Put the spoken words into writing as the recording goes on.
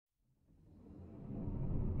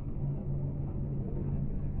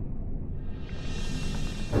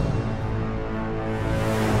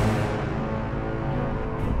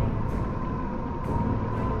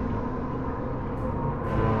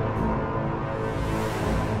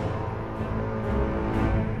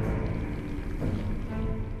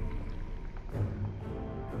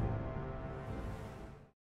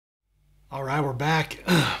right, we're back.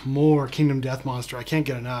 More Kingdom Death Monster. I can't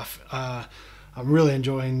get enough. I'm really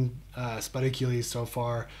enjoying Spidicules so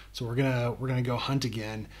far, so we're gonna go hunt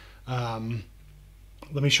again.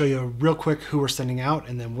 Let me show you real quick who we're sending out,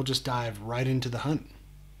 and then we'll just dive right into the hunt.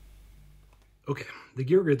 Okay, the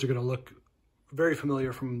gear grids are gonna look very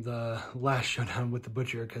familiar from the last showdown with the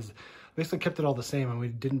Butcher, because basically kept it all the same, and we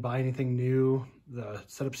didn't buy anything new. The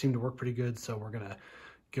setup seemed to work pretty good, so we're gonna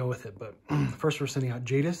go with it. But first, we're sending out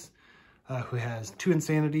Jadis, who has 2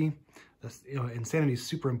 Insanity. Insanity is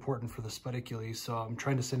super important for the Spidicules, so I'm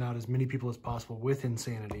trying to send out as many people as possible with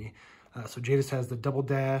Insanity. So Jadis has the double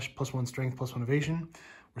dash, +1 strength, +1 evasion.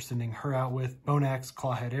 We're sending her out with Bone Axe,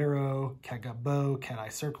 Clawhead Arrow, Catgut Bow, Cat Eye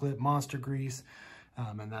Circlet, Monster Grease,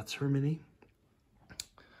 and that's her mini.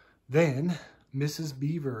 Then Mrs.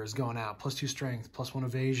 Beaver is going out, +2 strength, +1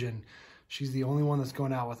 evasion. She's the only one that's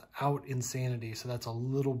going out without Insanity, so that's a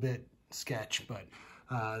little bit sketch, but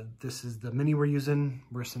this is the mini we're using.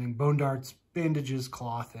 We're sending Bone Darts, Bandages,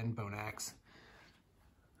 Cloth, and Bone Axe.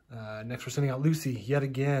 Next, we're sending out Lucy, yet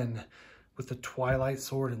again, with the Twilight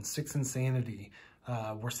Sword and 6 Insanity.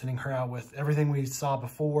 We're sending her out with everything we saw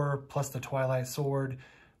before, plus the Twilight Sword.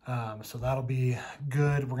 So that'll be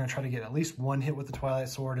good. We're going to try to get at least 1 hit with the Twilight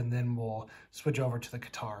Sword, and then we'll switch over to the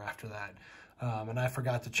Katar after that. And I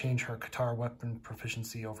forgot to change her Katar weapon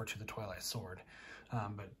proficiency over to the Twilight Sword.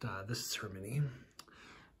 But this is her mini.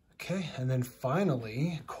 Okay, and then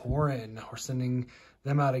finally, Corin. We're sending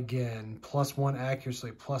them out again. +1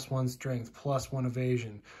 accuracy, +1 strength, +1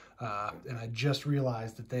 evasion. And I just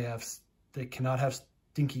realized that they cannot have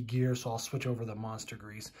stinky gear, so I'll switch over the Monster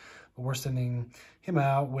Grease. But we're sending him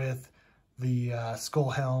out with the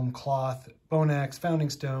Skull Helm, Cloth, Bone Axe,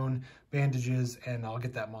 Founding Stone, Bandages, and I'll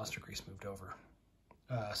get that Monster Grease moved over.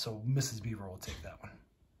 So Mrs. Beaver will take that one.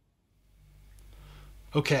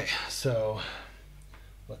 Okay, so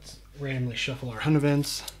let's randomly shuffle our hunt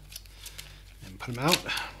events and put them out.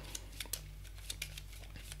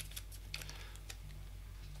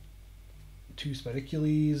 Two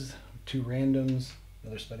Spidicules, 2 randoms,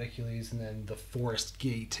 another Spidicules, and then the Forest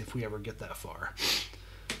Gate if we ever get that far.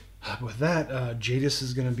 With that, Jadis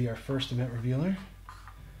is going to be our first event revealer.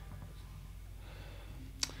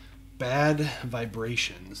 Bad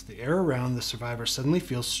vibrations. The air around the survivor suddenly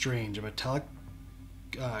feels strange. A metallic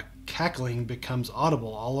cackling becomes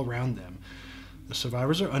audible all around them. The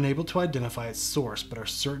survivors are unable to identify its source, but are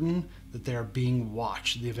certain that they are being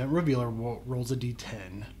watched. The event revealer rolls a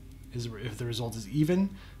d10. If the result is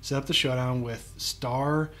even, set up the showdown with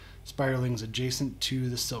star spiralings adjacent to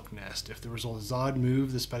the silk nest. If the result is odd,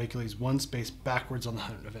 move the Spidicules 1 space backwards on the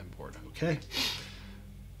hunt event board. Okay.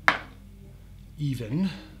 Even.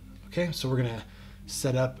 Okay, so we're gonna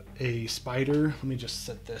set up a spider. Let me just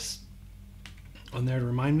set this on there to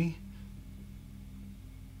remind me.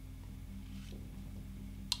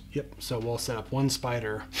 Yep, so we'll set up 1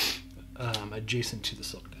 spider adjacent to the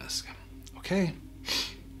silk nest. Okay.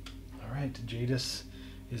 All right, Jadis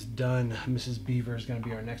is done. Mrs. Beaver is going to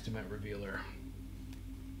be our next event revealer.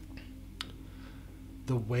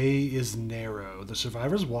 The way is narrow. The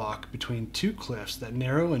survivors walk between 2 cliffs that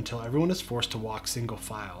narrow until everyone is forced to walk single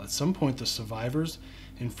file. At some point, the survivors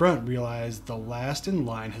in front realize the last in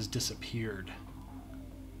line has disappeared.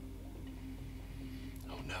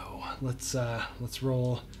 Oh no. Let's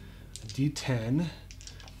roll a d10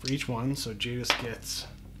 for each one. So Jadis gets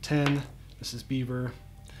 10, Mrs. Beaver,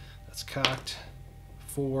 that's cocked,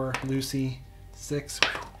 4, Lucy, 6,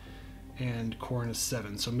 and Corin is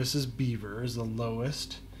 7. So Mrs. Beaver is the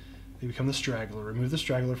lowest. They become the straggler. Remove the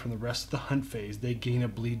straggler from the rest of the hunt phase. They gain a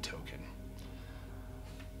bleed token.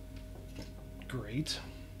 Great.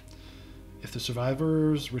 If the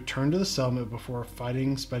survivors return to the settlement before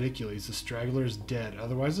fighting Spidicules, the straggler is dead.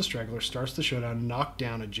 Otherwise, the straggler starts the showdown knocked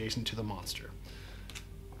down adjacent to the monster.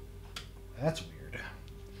 That's weird.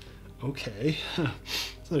 Okay.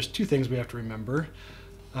 So there's 2 things we have to remember.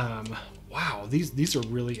 Wow, these are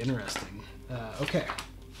really interesting. Okay.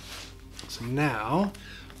 So now,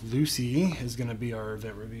 Lucy is going to be our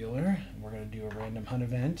event revealer. We're going to do a random hunt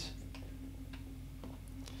event.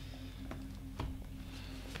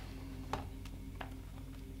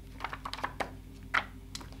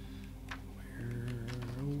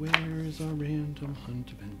 Where's our random hunt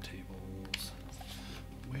event tables?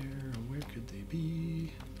 Where could they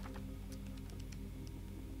be?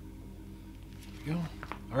 There we go.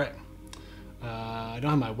 All right. I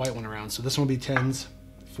don't have my white one around, so this one will be 10s.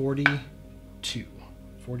 42.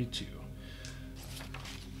 42.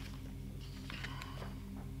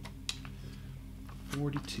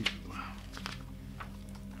 42.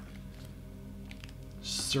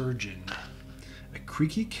 Surgeon. A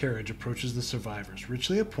creaky carriage approaches the survivors,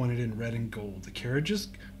 richly appointed in red and gold. The carriage is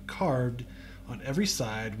carved on every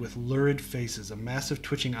side with lurid faces. A massive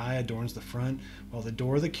twitching eye adorns the front, while the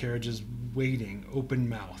door of the carriage is waiting, open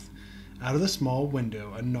mouth. Out of the small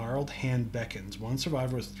window, a gnarled hand beckons. One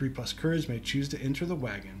survivor with 3+ courage may choose to enter the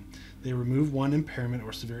wagon. They remove 1 impairment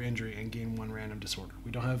or severe injury and gain 1 random disorder.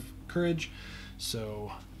 We don't have courage,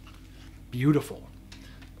 so beautiful.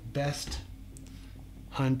 Best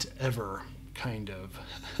hunt ever, kind of.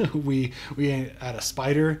 we had a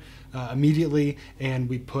spider immediately, and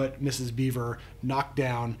we put Mrs. Beaver knocked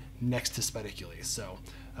down next to Spidicules. So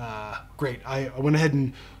great. I went ahead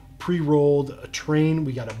and pre-rolled a train.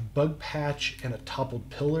 We got a bug patch and a toppled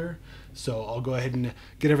pillar. So I'll go ahead and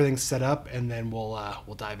get everything set up, and then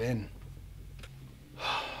we'll dive in.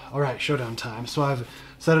 All right, showdown time. So I've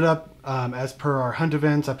set it up as per our hunt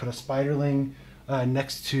events. I put a spiderling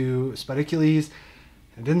next to Spidicules.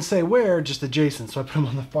 I didn't say where, just adjacent. So I put them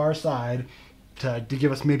on the far side to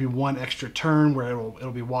give us maybe 1 extra turn where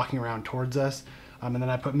it'll be walking around towards us. And then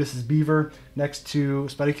I put Mrs. Beaver next to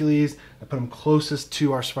Spidicules. I put them closest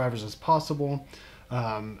to our survivors as possible.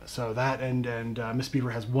 So that and Miss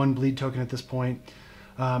Beaver has 1 bleed token at this point.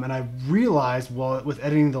 And I realized, well, with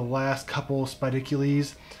editing the last couple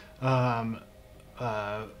Spidicules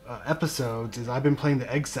episodes, is I've been playing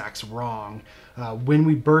the egg sacs wrong. When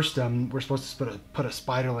we burst them, we're supposed to put a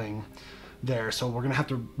spiderling there. So we're gonna have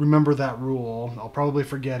to remember that rule. I'll probably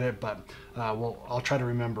forget it, but I'll try to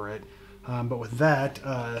remember it. But with that,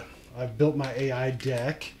 I've built my AI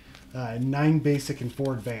deck, 9 basic and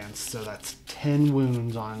 4 advanced, so that's 10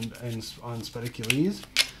 wounds on Spidicules.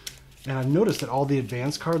 And I've noticed that all the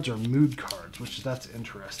advanced cards are mood cards, that's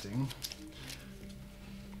interesting.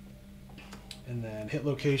 And then hit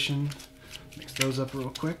location, mix those up real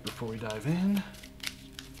quick before we dive in.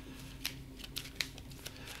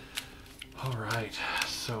 All right,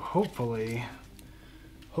 so hopefully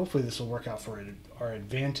this will work out for our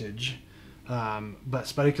advantage. But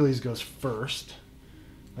Spidicules goes first.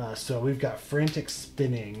 So we've got frantic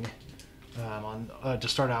spinning to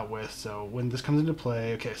start out with. So when this comes into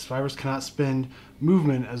play, okay, survivors cannot spend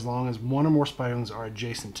movement as long as 1 or more spiderlings are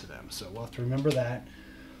adjacent to them. So we'll have to remember that.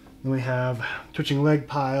 Then we have twitching leg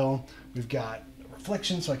pile. We've got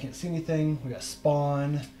reflection, so I can't see anything. We got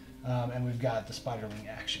spawn, and we've got the spiderling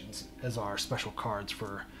actions as our special cards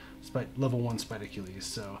for level 1 Spidicules.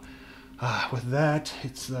 So with that,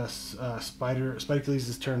 it's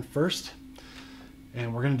Spidicules' turn first.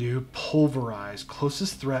 And we're going to do pulverize,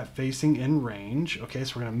 closest threat facing in range. Okay,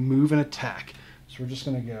 so we're going to move and attack. So we're just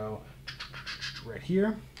going to go right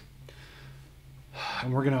here.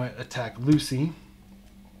 And we're going to attack Lucy.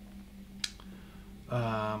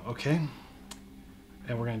 Okay.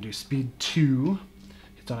 And we're going to do speed 2.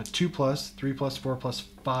 It's on a 2+, 3+, 4+,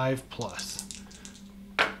 5+.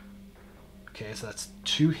 Okay, so that's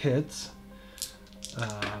 2 hits.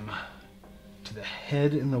 To the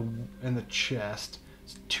head and the chest.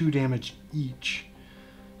 It's 2 damage each.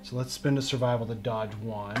 So let's spend a survival to dodge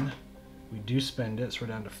 1. We do spend it, so we're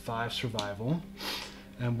down to 5 survival.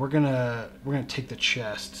 And we're gonna take the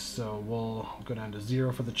chest. So we'll go down to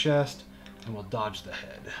 0 for the chest, and we'll dodge the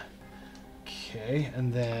head. Okay,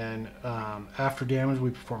 and then after damage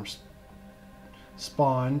we perform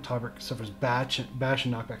spawn. Target suffers bash and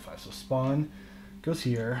knockback 5. So spawn goes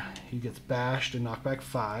here. He gets bashed and knockback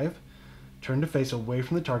 5. Turn to face away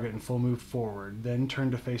from the target and full move forward. Then turn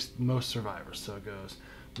to face most survivors. So it goes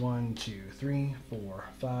 1, 2, 3, 4,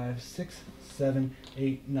 5, 6, 7,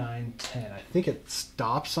 8, 9, 10. I think it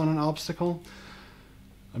stops on an obstacle.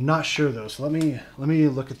 I'm not sure though, so let me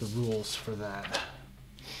look at the rules for that.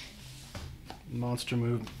 Monster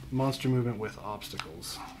movement with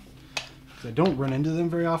obstacles. I don't run into them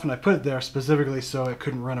very often. I put it there specifically so it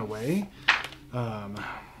couldn't run away.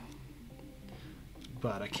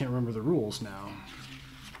 But I can't remember the rules now.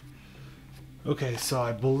 Okay, so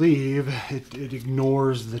I believe it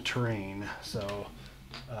ignores the terrain. So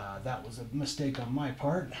that was a mistake on my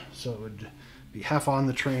part. So it would be half on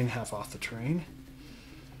the train, half off the train.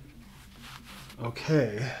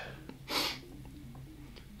 Okay.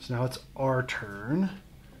 So now it's our turn.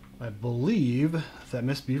 I believe that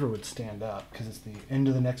Miss Beaver would stand up because it's the end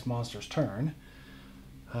of the next monster's turn.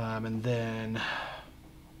 And then...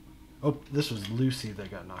 Oh, this was Lucy that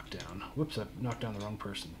got knocked down. Whoops, I knocked down the wrong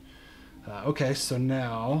person. Okay, so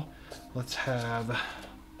now let's have...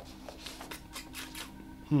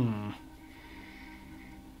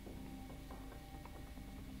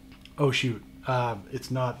 Oh, shoot. It's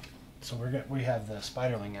not... So we have the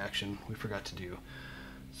spiderling action we forgot to do.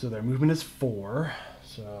 So their movement is 4.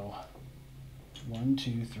 So 1,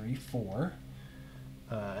 2, 3, 4.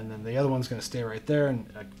 And then the other one's going to stay right there and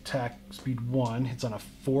attack speed 1. Hits on a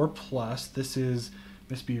 4+. This is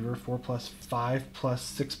Miss Beaver, 4+, 5+,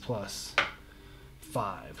 6+,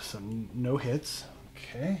 5. So no hits.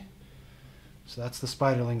 Okay. So that's the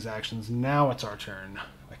Spiderling's actions. Now it's our turn.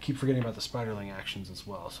 I keep forgetting about the Spiderling actions as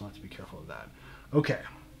well, so I have to be careful of that. Okay.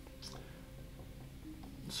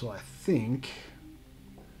 So I think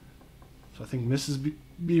Mrs.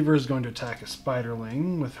 Beaver is going to attack a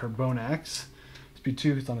Spiderling with her Bone Axe. Speed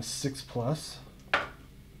 2 hits on a 6+.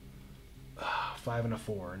 5 and a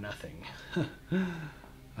 4, nothing.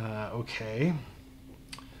 Okay.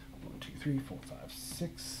 1, 2, 3, 4, 5,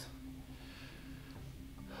 6.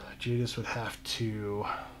 Jadis would have to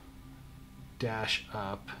dash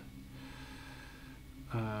up.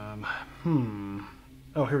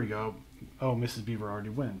 Oh, here we go. Oh, Mrs. Beaver already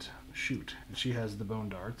went. Shoot. And she has the bone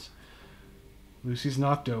darts. Lucy's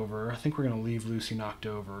knocked over. I think we're going to leave Lucy knocked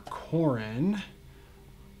over. Corin.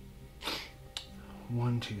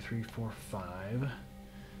 1, 2, 3, 4, 5.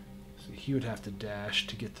 So he would have to dash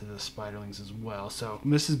to get to the Spiderlings as well. So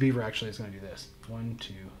Mrs. Beaver actually is going to do this. 1,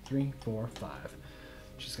 2, 3, 4, 5.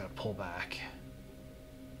 She's going to pull back.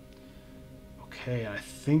 Okay, I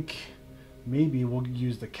think maybe we'll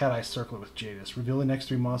use the Cat Eye Circlet with Jadis. Reveal the next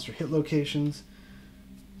 3 monster hit locations.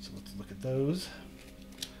 So let's look at those.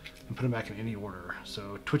 And put them back in any order.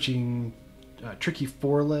 So twitching, tricky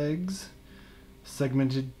forelegs,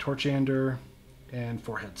 segmented torchander, and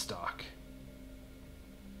forehead stalk.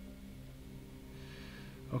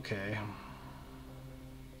 Okay.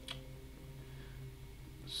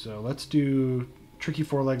 So let's do tricky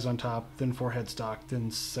forelegs on top, then forehead stalk,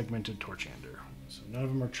 then segmented torchander. So none of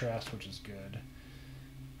them are trash, which is good.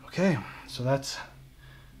 Okay, so that's...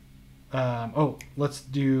 oh, let's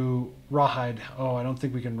do rawhide. Oh, I don't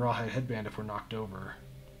think we can rawhide headband if we're knocked over.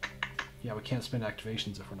 Yeah, we can't spend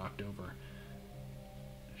activations if we're knocked over.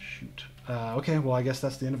 Shoot. Okay, well, I guess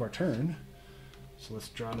that's the end of our turn. So let's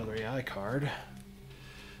draw another AI card.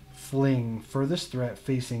 Fling, furthest threat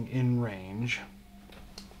facing in range.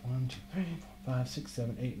 1, 2, 3, 4, 5, 6,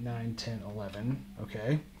 7, 8, 9, 10, 11.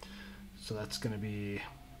 Okay. So that's gonna be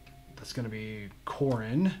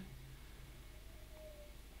Corin.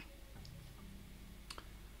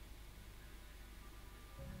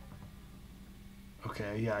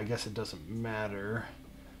 Okay, yeah, I guess it doesn't matter.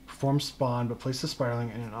 Perform spawn, but place the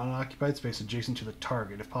Spiderling in an unoccupied space adjacent to the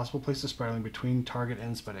target. If possible, place the Spiderling between target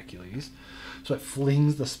and Spidicules. So it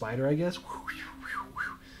flings the spider, I guess.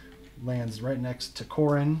 Lands right next to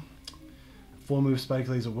Corin. Full move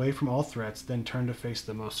Spidicules away from all threats, then turn to face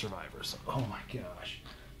the most survivors. Oh my gosh.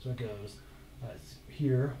 So it goes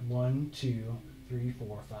here. 1, 2, 3,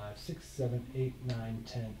 4, 5, 6, 7, 8, 9,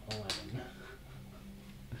 10,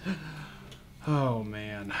 11. Oh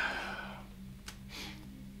man.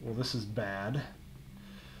 Well, this is bad.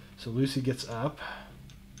 So Lucy gets up.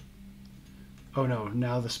 Oh no,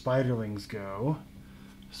 now the Spiderlings go.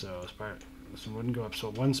 So this one wouldn't go up. So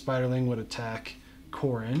one Spiderling would attack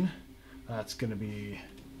Corin. That's going to be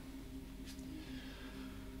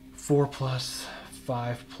 4+,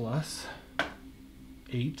 5+,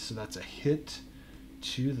 8. So that's a hit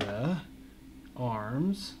to the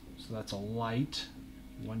arms. So that's a light.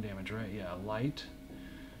 1 damage, right? Yeah, light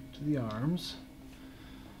to the arms.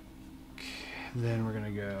 Then we're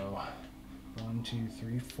gonna go 1, 2,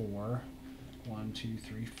 3, 4. 1, 2,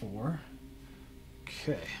 3, 4.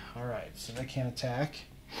 Okay, all right. So they can't attack.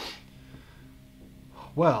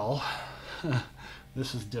 Well,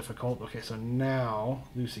 this is difficult. Okay, so now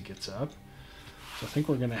Lucy gets up. So I think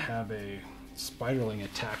we're gonna have a Spiderling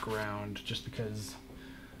attack round, just because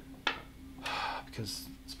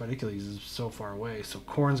Spidicules is so far away. So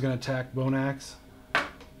Corin's gonna attack Bone Axe.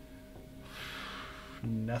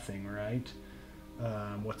 Nothing, right?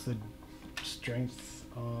 What's the strength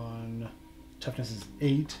on toughness? Is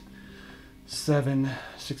 8, 7,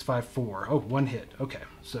 6, 5, 4. Oh, 1 hit. Okay,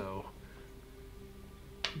 so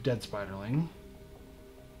dead Spiderling.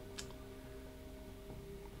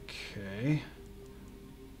 Okay.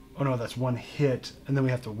 Oh no, that's 1 hit, and then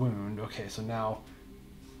we have to wound. Okay, so now...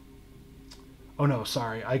 Oh no,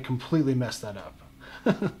 sorry, I completely messed that up.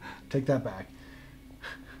 Take that back.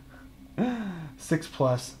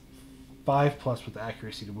 6+, 5+ with the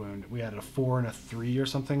accuracy to wound. We had a 4 and a 3 or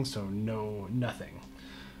something, so nothing.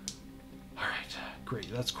 All right,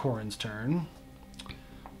 great. That's Corin's turn.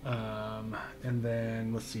 And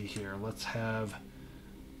then let's see here. Let's have.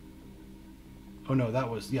 Oh no,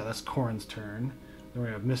 that's Corin's turn. Then we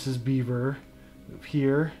have Mrs. Beaver move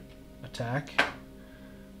here, attack.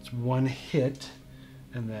 It's 1 hit,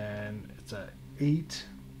 and then it's a 8,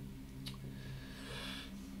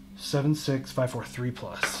 7, 6, 5, 4,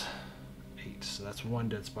 3+. 8. 8. So that's 1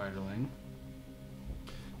 dead spiderling.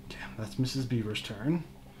 Okay, that's Mrs. Beaver's turn.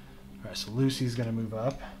 Alright, so Lucy's going to move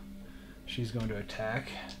up. She's going to attack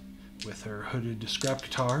with her hooded scrap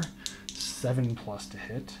guitar. 7+ to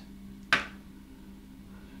hit.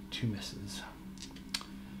 2 misses.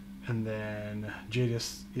 And then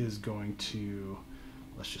Jadis is going to,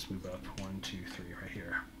 let's just move up. 1, 2, 3 right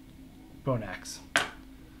here. Bone axe.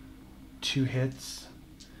 2 hits.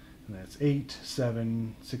 And that's 8,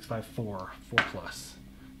 7, 6, 5, 4. 4+.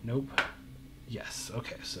 Nope. Yes.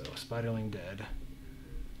 Okay, so spiderling dead.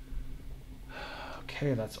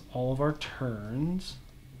 Okay, that's all of our turns.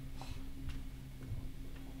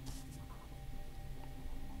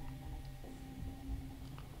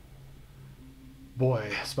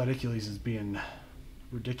 Boy, Spidicules is being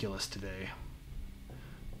ridiculous today.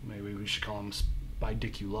 Maybe we should call him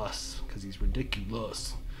Spidiculus, because he's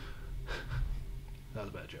ridiculous. That was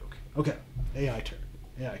a bad joke. Okay, AI turn.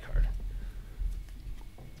 AI card.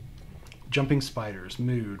 Jumping Spiders.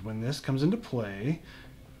 Mood. When this comes into play,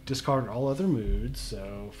 discard all other moods,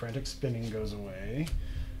 so Frantic Spinning goes away,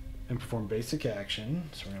 and perform basic action.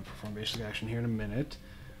 So we're going to perform basic action here in a minute.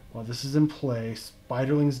 While this is in play,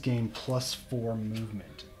 Spiderlings gain +4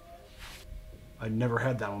 movement. I never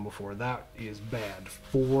had that one before. That is bad.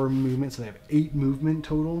 4 movement, so they have 8 movement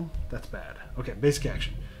total. That's bad. Okay, basic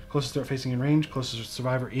action. Closest threat facing in range, closest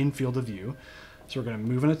survivor in field of view. So we're going to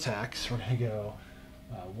move and attack. So we're going to go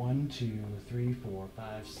 1, 2, 3, 4,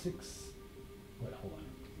 5, 6. Wait, hold on.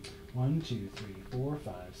 1, 2, 3, 4,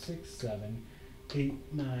 5, 6, 7,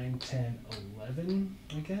 8, 9, 10, 11,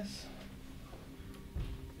 I guess.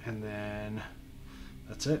 And then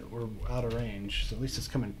that's it. We're out of range. So at least it's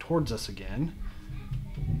coming towards us again.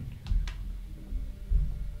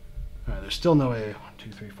 All right, there's still no way 1,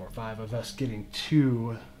 2, 3, 4, 5 of us getting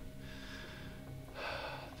to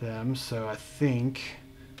them. So I think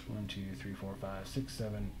 1, 2, 3, 4, 5, 6,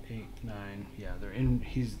 7, 8, 9. Yeah, they're in.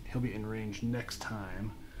 He'll be in range next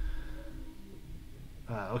time.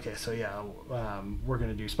 Okay, so yeah, we're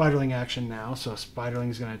gonna do Spiderling action now. So Spiderling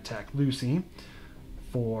is gonna attack Lucy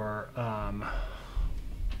for. I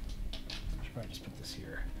should probably just put this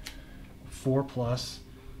here. 4+, 5+,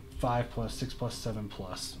 6+,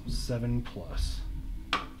 7+, 7+.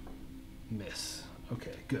 Miss.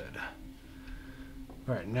 Okay, good.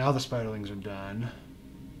 All right, now the Spiderlings are done.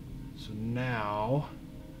 So now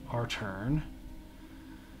our turn.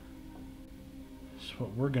 So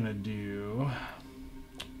what we're gonna do.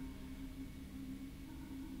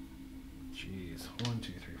 Jeez, 1,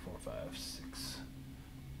 2, 3, 4, 5, 6.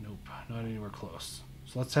 Nope, not anywhere close.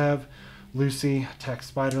 So let's have Lucy attack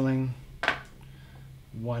Spiderling.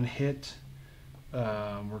 1 hit.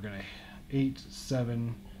 We're gonna 8,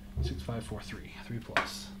 7, 6, 5, 4, 3.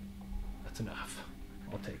 3+. That's enough.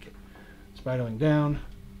 I'll take it. Spiderling down.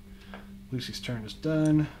 Lucy's turn is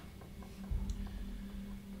done.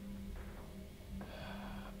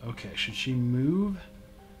 Okay, should she move?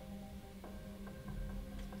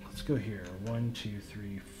 Let's go here. 1, 2,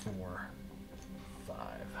 3, 4, 5.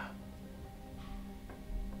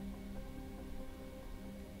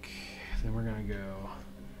 Okay, then we're gonna go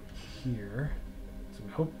here. So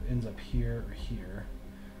we hope it ends up here or here.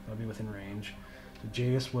 That'll be within range. So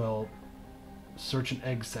Jadis will search an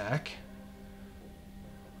egg sac.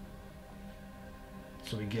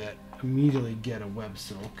 So we immediately get a web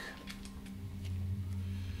silk.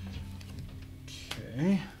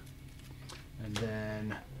 Okay. And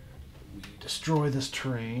then we destroy this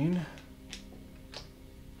terrain.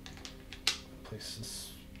 Place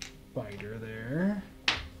this spider there.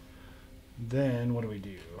 Then what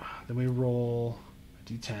do? Then we roll a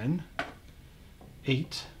d10.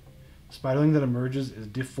 8. Spiderling that emerges is a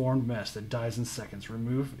deformed mess that dies in seconds.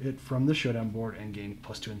 Remove it from the showdown board and gain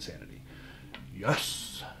 +2 insanity.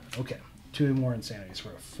 Yes! Okay. 2 more insanity. So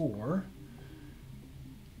we're at 4.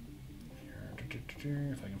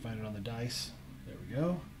 If I can find it on the dice. There we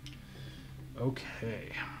go.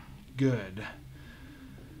 Okay. Good.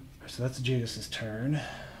 So that's Jadis' turn.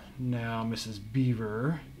 Now Mrs.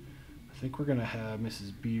 Beaver. I think we're going to have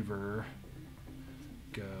Mrs. Beaver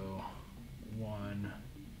go 1,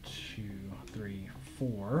 2, 3,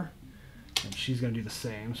 4. And she's going to do the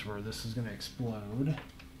same. So where this is going to explode.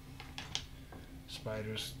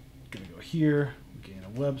 Spider's going to go here. We gain a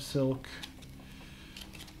web silk.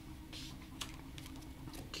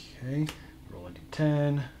 Okay. Roll a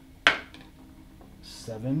d10.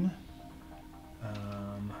 7.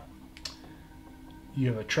 You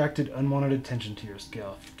have attracted unwanted attention to your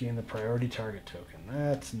scale. Gain the priority target token.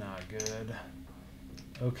 That's not good.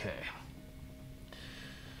 Okay.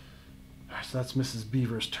 Alright, so that's Mrs.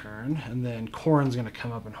 Beaver's turn. And then Corin's going to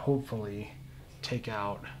come up and hopefully take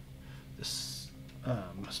out this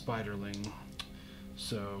spiderling.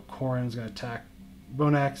 So Corin's going to attack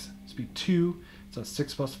Bone Axe, speed 2. It's a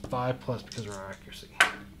 6 plus 5 plus because of our accuracy.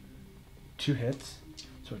 2 hits.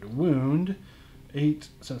 So to wound, 8,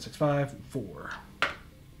 7, 6, 5, 4.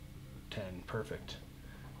 10. Perfect.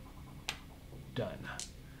 Done.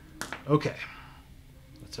 Okay.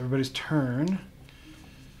 That's everybody's turn.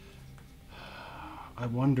 I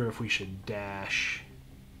wonder if we should dash.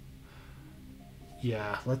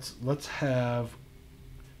 Yeah, let's have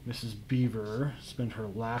Mrs. Beaver spend her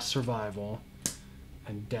last survival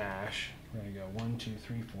and dash. We're gonna go 1, 2,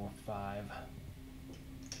 3, 4, 5.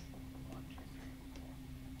 1, 2,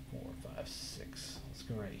 3, 4, 5, 6. Let's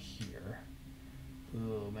go right here.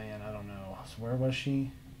 Oh man, I don't know. So where was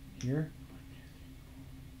she? Here?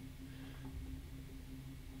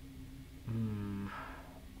 1,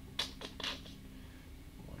 2, 3,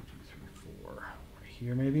 4. Right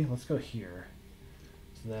here maybe? Let's go here.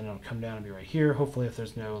 So then it'll come down and be right here. Hopefully if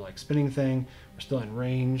there's no like spinning thing, we're still in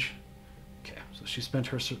range. Okay, so she spent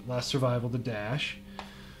her last survival to dash.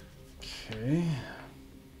 Okay.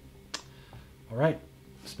 All right,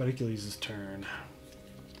 Spidicules' turn.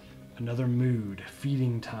 Another mood,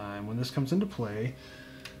 feeding time. When this comes into play,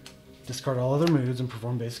 discard all other moods and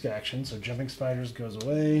perform basic actions. So jumping spiders goes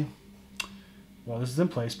away. While this is in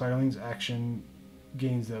play, Spiderling's action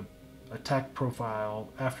gains the attack profile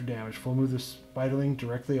after damage. Full move the Spiderling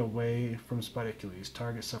directly away from Spidicules.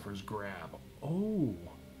 Target suffers grab. Oh.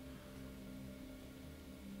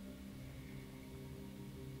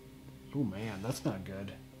 Oh man, that's not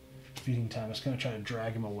good. Feeding time. It's going to try to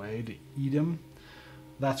drag him away to eat him.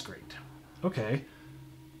 That's great. Okay.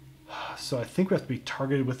 So I think we have to be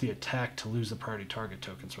targeted with the attack to lose the priority target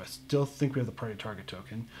token. So I still think we have the priority target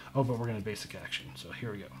token. Oh, but we're going to basic action. So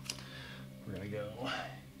here we go. We're going to go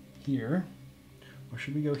here. Or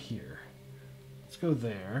should we go here? Let's go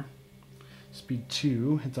there. Speed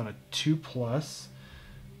 2 hits on a 2 plus.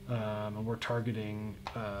 And we're targeting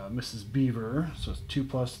Mrs. Beaver. So it's 2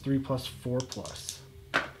 plus, 3 plus, 4 plus.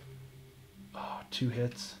 Oh, 2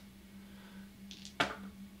 hits.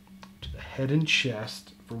 To the head and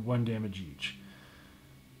chest for 1 damage each.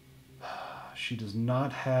 She does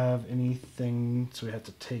not have anything, so we have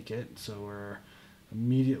to take it. So we're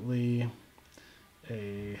immediately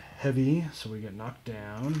a heavy, so we get knocked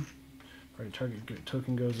down. Right, target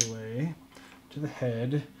token goes away to the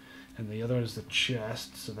head, and the other is the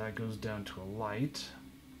chest, so that goes down to a light.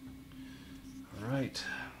 All right.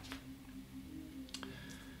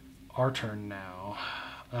 Our turn now.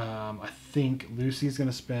 I think Lucy's going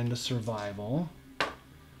to spend a survival.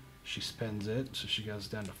 She spends it, so she goes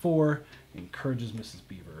down to 4, encourages Mrs.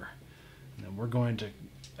 Beaver. And then we're going to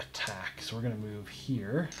attack. So we're going to move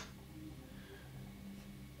here.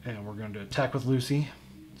 And we're going to attack with Lucy.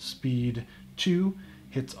 Speed 2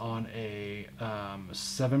 hits on a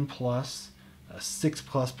 7 plus, a 6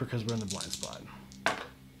 plus because we're in the blind spot.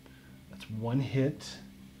 That's 1 hit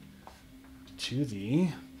to the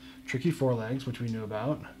tricky forelegs, which we knew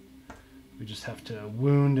about. We just have to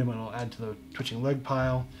wound and it'll add to the twitching leg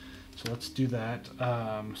pile. So let's do that.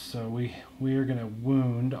 So we are going to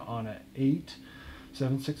wound on an 8,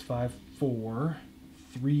 7, 6, 5, 4,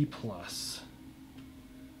 3 plus.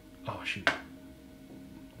 Oh shoot,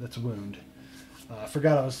 that's a wound. I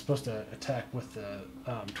forgot I was supposed to attack with the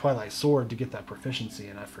Twilight Sword to get that proficiency,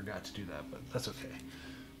 and I forgot to do that, but that's okay.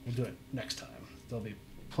 We'll do it next time. There'll be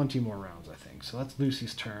plenty more rounds, I think. So that's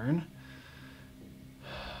Lucy's turn.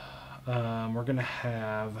 We're going to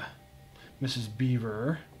have Mrs.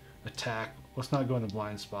 Beaver attack. Let's not go in the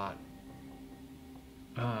blind spot.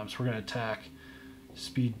 So we're going to attack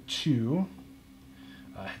speed 2.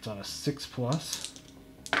 Hits on a 6 plus.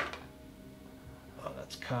 Oh,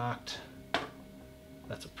 that's cocked.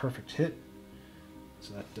 That's a perfect hit.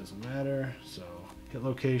 So that doesn't matter. So hit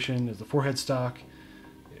location is the forehead stock.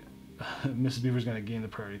 Mrs. Beaver is going to gain the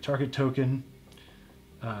priority target token.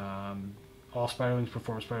 All Spiderlings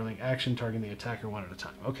perform Spiderling action, targeting the attacker 1 at a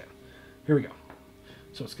time. Okay, here we go.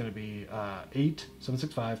 So it's going to be 8, 7,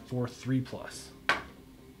 6, 5, 4, 3 plus.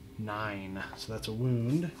 9. So that's a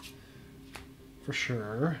wound for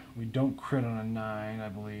sure. We don't crit on a 9, I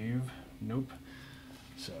believe. Nope.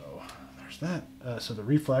 So there's that. So the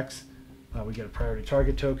reflex, we get a priority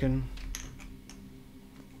target token.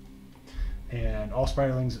 And all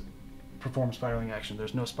Spiderlings perform Spiderling action.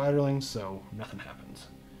 There's no Spiderlings, so nothing happens.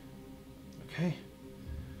 Okay.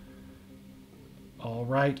 All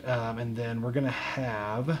right, and then we're going to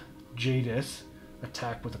have Jadis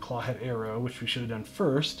attack with a Clawhead Arrow, which we should have done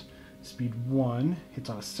first. Speed 1, hits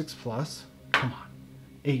on a 6 plus. Come on.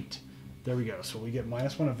 8. There we go. So we get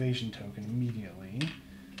 -1 evasion token immediately.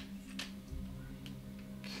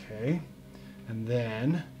 Okay, and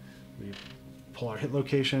then we pull our hit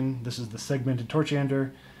location. This is the segmented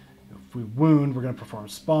torchander. If we wound, we're going to perform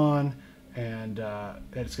spawn, and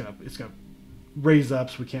it's gonna raise up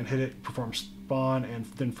so we can't hit it, perform spawn, and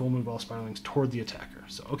then full move all spiderlings toward the attacker.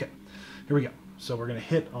 So okay, here we go. So we're going to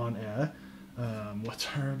hit on a what's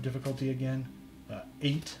our difficulty again?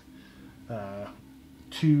 8,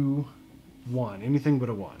 2, 1. Anything but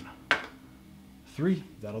a 1. 3.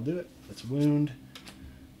 That'll do it. That's wound.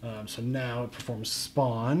 So now it performs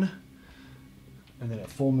spawn, and then it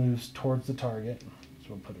full moves towards the target. So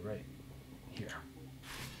we'll put it right here.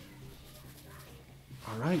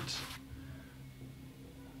 All right.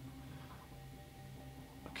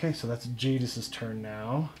 Okay, so that's Jadis's turn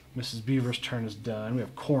now. Mrs. Beaver's turn is done. We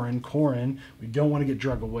have Corin. Corin, we don't want to get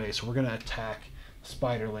drug away, so we're going to attack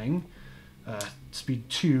Spiderling. Speed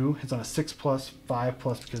 2, hits on a 6+,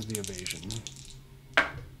 5+ because of the evasion.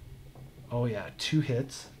 Oh yeah, 2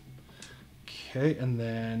 hits. Okay, and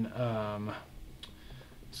then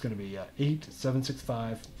it's going to be 8, 7, 6,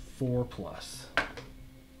 5, 4+.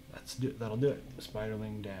 That'll do it.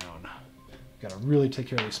 Spiderling down. Got to really take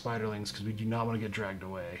care of these spiderlings because we do not want to get dragged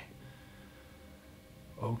away.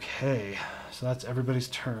 Okay, so that's everybody's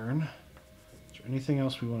turn. Is there anything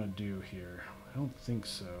else we want to do here? I don't think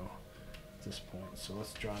so at this point. So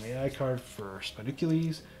let's draw an AI card for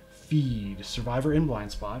Spidicules. Feed, Survivor in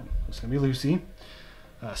Blind Spot. It's going to be Lucy.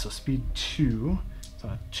 So speed 2. It's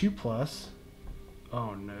on a 2+.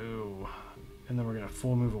 Oh no. And then we're going to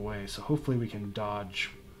full move away. So hopefully we can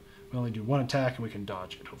dodge. We only do 1 attack and we can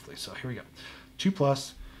dodge it, hopefully. So here we go. 2+,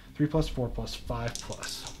 3+, 4+,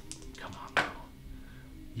 5+. Come on now.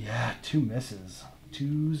 Yeah, 2 misses.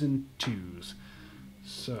 2s and 2s.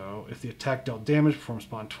 So if the attack dealt damage, perform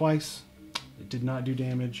spawn twice. It did not do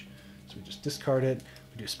damage, so we just discard it.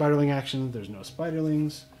 We do spiderling action. There's no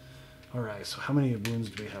spiderlings. All right, so how many wounds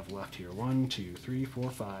do we have left here? 1, 2, 3, 4,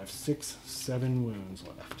 5, 6, 7 wounds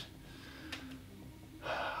left.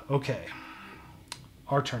 Okay.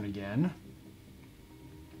 Our turn again.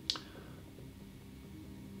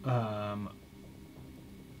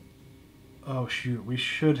 Oh shoot, we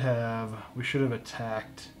should have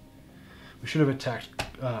attacked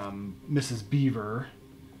Mrs. Beaver,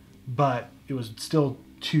 but it was still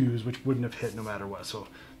 2s, which wouldn't have hit no matter what. So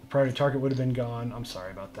the priority target would have been gone. I'm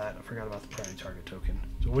sorry about that. I forgot about the priority target token.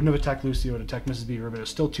 So it wouldn't have attacked Lucy, it would have attacked Mrs. Beaver, but it was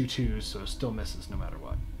still 2 2s, so it still misses no matter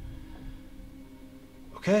what.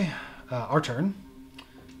 Okay, our turn.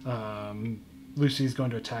 Lucy's going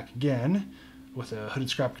to attack again with a hooded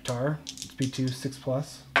scrap guitar. Speed 2,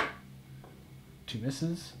 6+. 2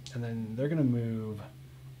 misses. And then they're going to move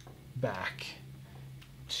back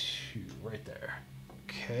to right there.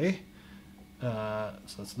 Okay.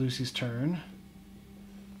 So that's Lucy's turn.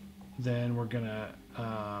 Then we're going to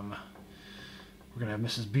have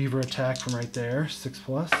Mrs. Beaver attack from right there.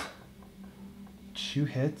 6+. 2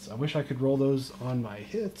 hits. I wish I could roll those on my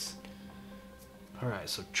hits. Alright,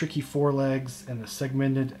 so tricky forelegs and the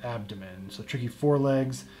segmented abdomen. So tricky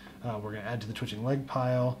forelegs, we're going to add to the twitching leg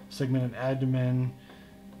pile. Segmented abdomen,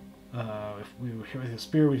 if we were hit with a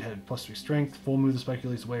spear, we'd had +3 strength. Full move the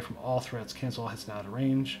Spidicules away from all threats. Cancel all hits now out of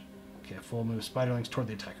range. Okay, full move spiderlings toward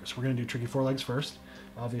the attacker. So we're going to do tricky forelegs first,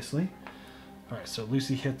 obviously. Alright, so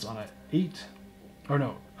Lucy hits on a 8. Or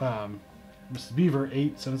no, Mrs. Beaver,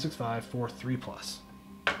 8, 7, 6, 5, 4, 3+.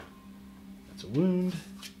 That's a wound.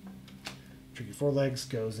 Tricky forelegs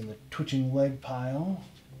goes in the twitching leg pile.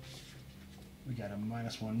 We got a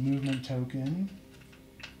 -1 movement token.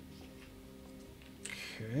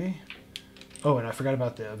 Okay. Oh, and I forgot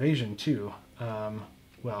about the evasion too.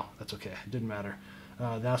 Well, that's okay. It didn't matter.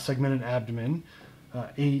 Now segmented abdomen.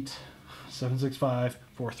 8, 7, 6, 5,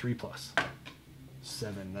 4, 3+.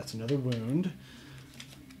 7. That's another wound.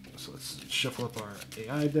 So let's shuffle up our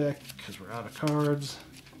AI deck because we're out of cards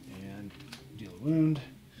and deal a wound.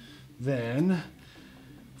 Then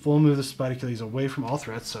full move the Spidicules away from all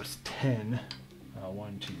threats, so it's 10.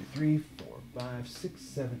 1, 2, 3, 4, 5, 6,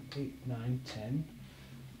 7, 8, 9, 10.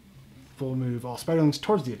 Full move all spiderlings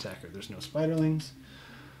towards the attacker. There's no spiderlings.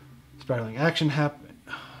 Spiderling action happen.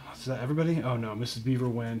 Is that everybody? Oh no, Mrs. Beaver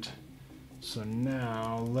went. So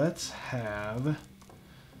now let's have.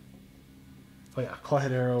 Oh yeah,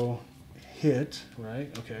 Clawhead Arrow hit,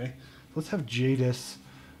 right? Okay. Let's have Jadis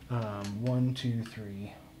 1, 2,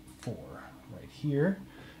 3, 4 right here.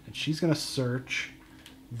 And she's going to search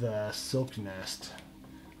the silk nest.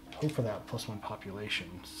 Hope for that +1 population.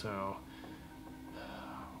 So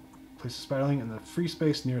place a spiderling in the free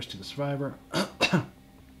space nearest to the survivor.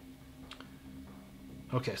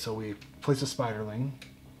 Okay, so we place a spiderling.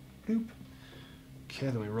 Boop. Okay,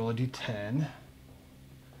 then we roll a d10.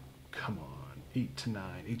 Come on. 8 to 9,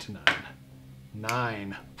 8 to 9.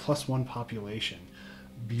 9 plus 1 population.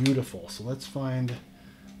 Beautiful. So let's find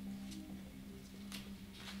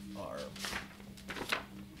our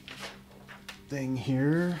thing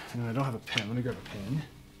here. And I don't have a pen. Let me grab a pen.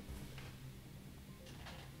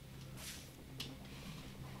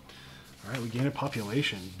 All right, we gain a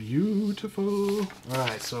population. Beautiful. All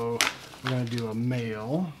right, so we're going to do a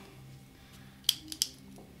male.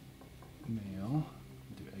 Male.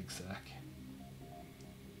 Do egg sac.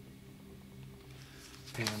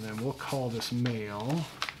 And then we'll call this male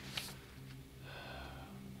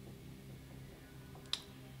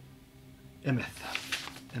Emeth.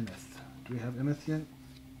 Emeth. Do we have Emeth yet?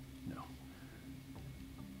 No.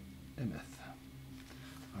 Emeth.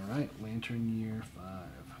 All right, Lantern Year 5.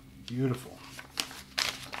 Beautiful.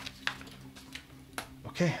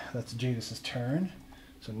 Okay, that's Jadis's turn.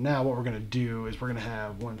 So now what we're going to do is we're going to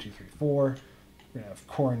have 1, 2, 3, 4. We're going to have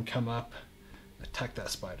Corin come up, attack that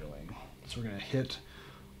spiderling. So we're going to hit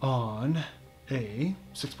on a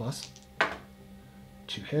 6+,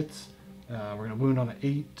 2 hits. We're going to wound on an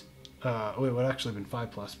 8. Oh, it would actually have been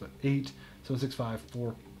 5+, but 8, 7, 6, 5,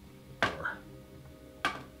 4, 4.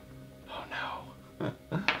 Oh no.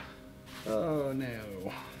 Oh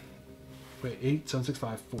no. Wait, 8, 7, 6,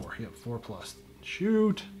 5, 4. Yep, 4+.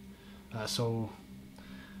 Shoot.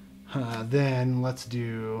 Then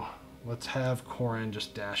let's have Corin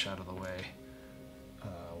just dash out of the way.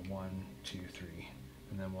 1, 2, 3.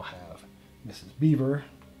 And then we'll have Mrs. Beaver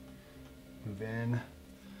move in,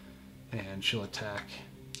 and she'll attack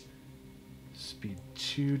speed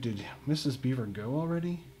 2. Did Mrs. Beaver go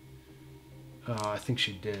already? I think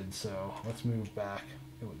she did, so let's move back.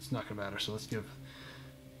 It's not going to matter, so let's give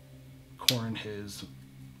Corin his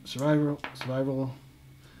survival.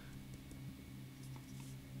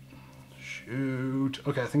 Shoot.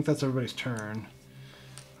 Okay, I think that's everybody's turn.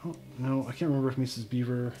 Oh, no, I can't remember if Mrs.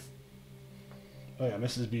 Beaver... Oh yeah,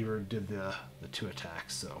 Mrs. Beaver did the 2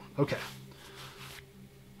 attacks, so... Okay.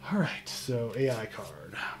 Alright, so AI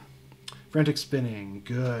card. Frantic spinning.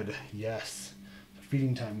 Good. Yes. The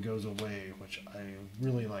feeding time goes away, which I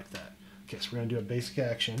really like that. Okay, so we're going to do a basic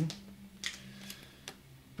action.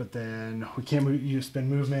 But then we can't use spin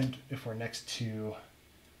movement if we're next to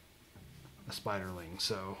a spiderling.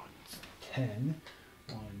 So it's 10.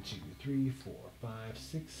 1, 2, 3, 4, 5,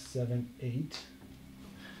 6, 7, 8.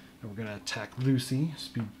 And we're going to attack Lucy.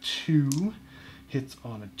 Speed 2. Hits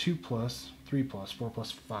on a 2+, 3+, 4+,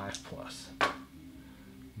 5+.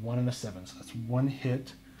 1 and a 7. So that's 1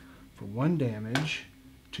 hit for 1 damage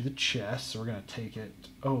to the chest. So we're going to take it.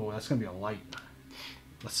 Oh, that's going to be a light.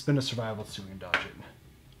 Let's spin a survival so we can dodge it.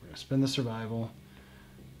 We're going to spin the survival,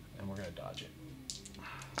 and we're going to dodge it.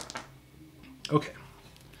 Okay.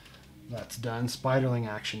 That's done. Spiderling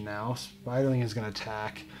action now. Spiderling is going to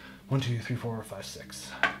attack 1, 2, 3, 4, 5,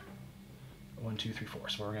 6. 1, 2, 3, 4.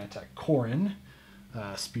 So we're going to attack Corin.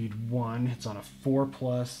 Speed 1. It's on a 4+,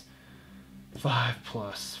 5+,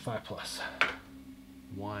 5+.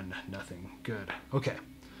 1. Nothing. Good. Okay.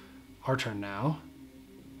 Our turn now.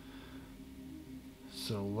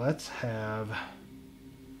 So let's have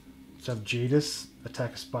Jadis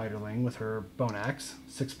attack a spiderling with her bone axe.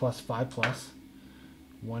 6+, 5+.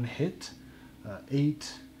 1 hit.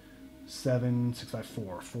 8, 7, 6, 5,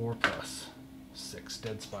 4. 4+. 6.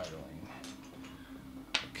 Dead spiderling.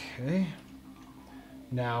 Okay.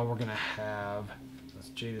 Now we're going to have, that's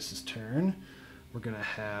Jadis's turn. We're going to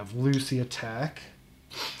have Lucy attack.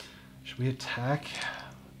 Should we attack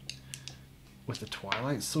with the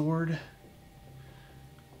Twilight Sword?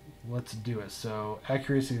 Let's do it. So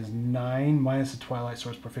accuracy is 9 minus the Twilight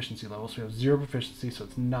Sword's proficiency level. So we have 0 proficiency, so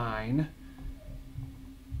it's 9.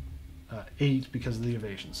 8 because of the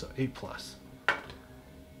evasion, so 8+.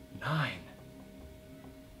 9.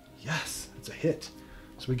 Yes, it's a hit.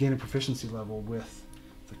 So we gain a proficiency level with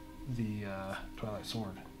the Twilight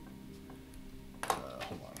Sword.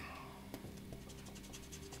 Hold on.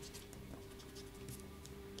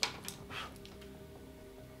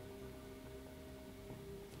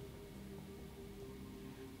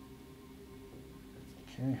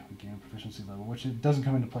 Okay, we gain a proficiency level, which it doesn't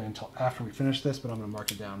come into play until after we finish this, but I'm going to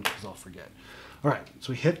mark it down because I'll forget. All right,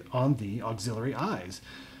 so we hit on the auxiliary eyes.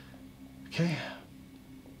 Okay.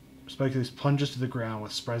 Spidicules plunges to the ground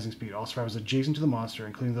with surprising speed. All survivors adjacent to the monster,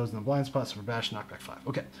 including those in the blind spot, suffer bash, knockback 5.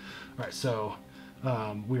 Okay. All right, so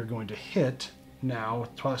we are going to hit now.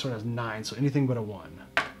 Twilight Sword has 9, so anything but a 1.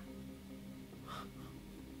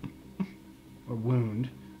 Or wound.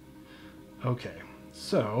 Okay,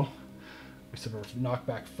 so we suffer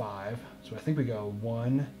knockback 5. So I think we go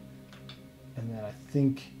 1, and then I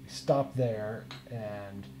think we stop there,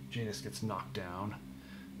 and Jadis gets knocked down.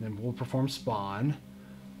 then we'll perform spawn.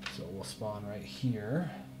 So we'll spawn right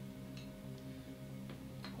here.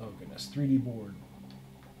 Oh goodness, 3D board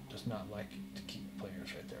does not like to keep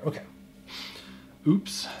players right there. Okay.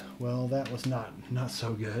 Oops. Well, that was not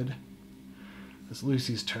so good. It's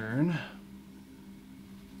Lucy's turn.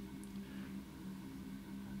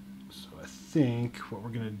 So I think what we're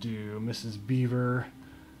gonna do, Mrs. Beaver.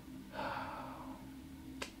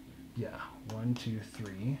 Yeah, 1, 2,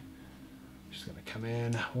 3. She's gonna come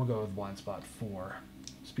in. We'll go with blind spot 4.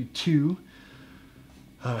 Speed 2.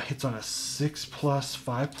 Hits on a 6+,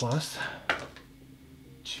 5+.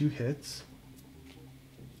 2 hits.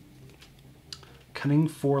 Cunning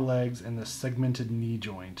forelegs and the segmented knee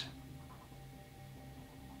joint.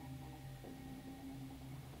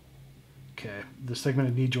 Okay, the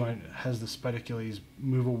segmented knee joint has the Spidicules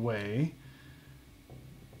move away.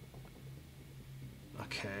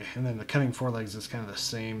 Okay, and then the cunning forelegs is kind of the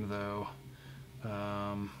same though.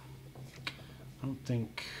 I don't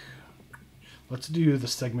think... Let's do the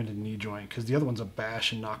segmented knee joint because the other one's a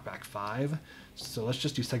bash and knockback 5. So let's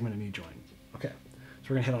just do segmented knee joint. Okay, so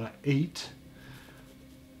we're gonna hit on an 8.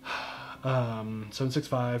 7, 6,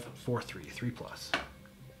 5, 4, 3, 3+.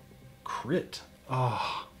 Crit.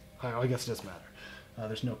 Oh, I guess it doesn't matter.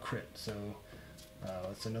 There's no crit, so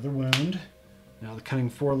that's another wound. Now the cunning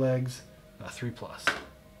forelegs, 3+.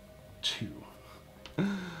 2.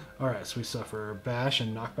 All right, so we suffer bash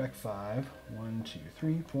and knockback 5. 1, 2,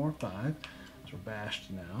 3, 4, 5. So we're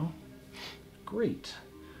bashed now. Great.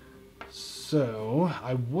 So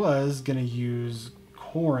I was gonna use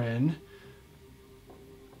Corin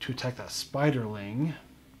to attack that spiderling.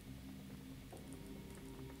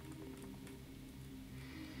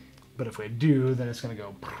 But if we do, then it's gonna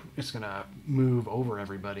go, it's gonna move over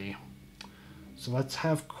everybody. So let's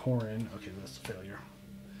have Corin, okay, that's a failure.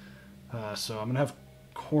 So I'm gonna have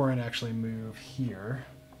Corin actually move here.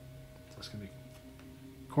 So it's gonna be,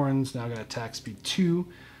 Corin's now gonna attack speed 2,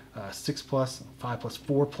 6+, 5+,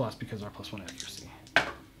 4+ because our +1 accuracy.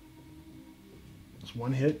 Just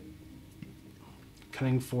 1 hit.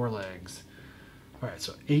 Cunning forelegs. All right,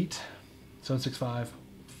 so 8, 7, 6, 5,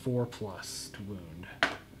 4+ to wound.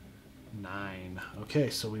 9. Okay,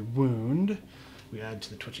 so we wound. We add to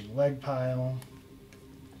the twitching leg pile.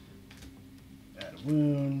 Add a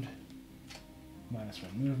wound.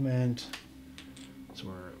 -1 movement. So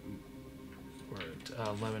we're at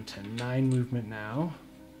 11, 10, 9 movement now.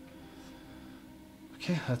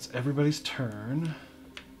 Okay, that's everybody's turn.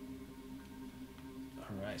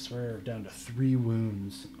 Alright, so we're down to 3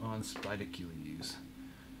 wounds on Spidicules.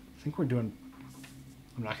 I think we're doing...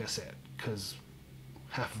 I'm not going to say it, because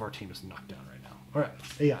half of our team is knocked down right now. Alright,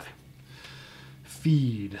 AI.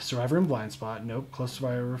 Feed. Survivor in blind spot. Nope. Close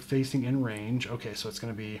survivor facing in range. Okay, so it's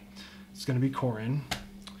going to be Corin.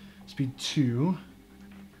 Speed 2.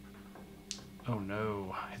 Oh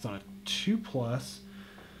no. It's on a 2+,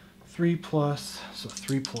 3+, so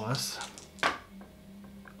 3+.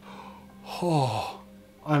 Oh,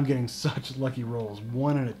 I'm getting such lucky rolls.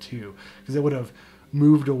 1 and a 2. Because it would have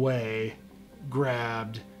moved away,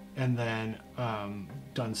 grabbed, and then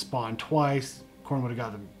done spawn twice. Corin would have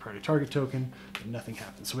got the priority target token, but nothing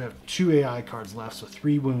happened. So we have 2 AI cards left, so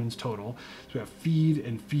 3 wounds total. So we have feed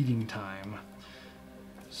and feeding time.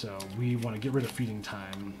 So we want to get rid of feeding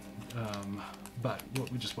time, but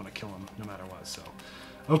we just want to kill him no matter what. So,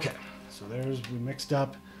 okay, so we mixed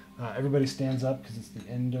up. Everybody stands up because it's the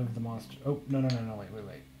end of the monster. Oh, no,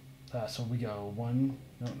 wait. So we go 1,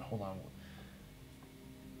 no, hold on.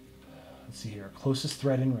 Let's see here. Closest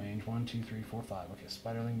threat in range, 1, 2, 3, 4, 5. Okay,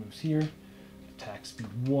 Spiderling moves here. Attack speed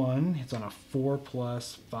 1. It's on a 4+,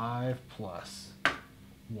 5+,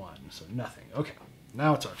 1. So nothing. Okay,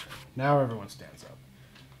 now it's our turn. Now everyone stands up.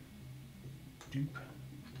 Doop.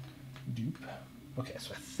 Doop. Okay,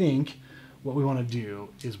 so I think what we want to do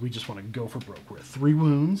is we just want to go for broke. We're at 3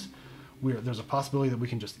 wounds. There's a possibility that we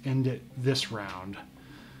can just end it this round.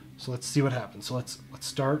 So let's see what happens. So let's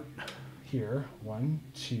start here. 1,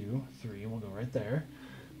 2, 3. We'll go right there.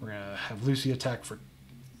 We're gonna have Lucy attack for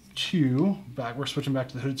 2. We're switching back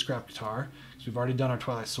to the hooded scrap guitar because we've already done our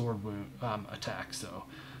Twilight Sword wound, attack. So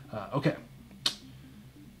okay.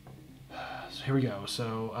 So here we go.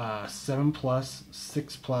 So 7+,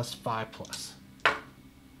 6+, 5+.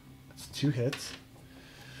 That's 2 hits.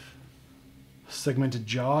 Segmented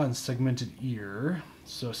jaw and segmented ear.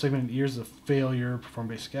 So segmented ear is a failure, perform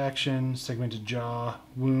basic action. Segmented jaw,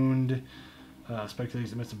 wound.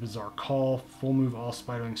 Spidicules emits a bizarre call. Full move all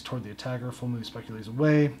spiderlings toward the attacker. Full move Spidicules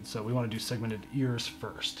away. So we want to do segmented ears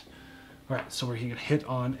first. All right, so we're going to hit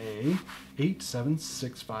on a 8, 7,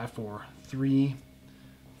 6, 5, 4, 3,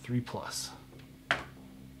 3+.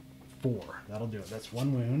 4. That'll do it. That's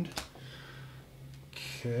 1 wound.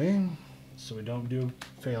 Okay, so we don't do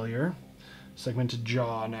failure. Segmented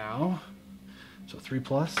jaw now. So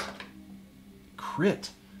 3+. Crit.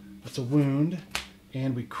 That's a wound,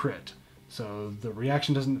 and we crit. So the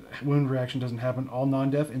wound reaction doesn't happen. All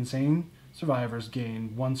non-deaf insane survivors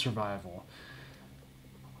gain 1 survival.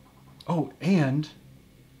 Oh, and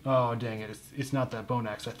oh dang it, it's not that bone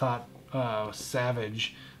axe. I thought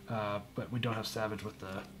savage, but we don't have savage with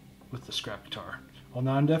the scrap guitar. All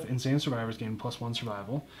non-deaf insane survivors gain +1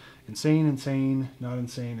 survival. Insane, insane, not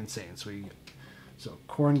insane, insane. So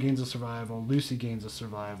Corn gains a survival, Lucy gains a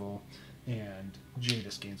survival, and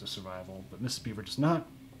Jadis gains a survival, but Mrs. Beaver does not.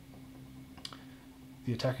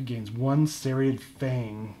 The attacker gains 1 serrated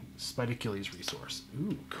fang Spidicules resource.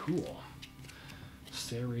 Ooh, cool.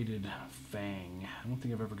 Serrated fang. I don't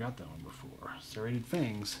think I've ever got that one before. Serrated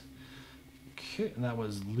fangs. Okay, and that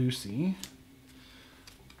was Lucy.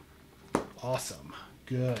 Awesome.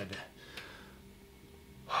 Good.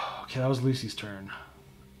 Okay, that was Lucy's turn.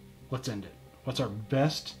 Let's end it. What's our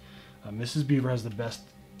best? Mrs. Beaver has the best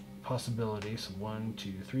possibility. So 1,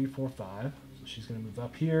 2, 3, 4, 5. So she's going to move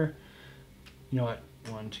up here. You know what?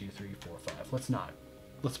 1, 2, 3, 4, 5. Let's not.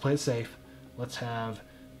 Let's play it safe. Let's have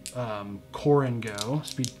Corin go.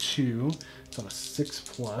 Speed 2. It's on a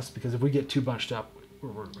 6+, because if we get too bunched up,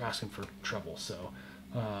 we're asking for trouble. So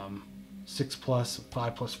 6+, 5+,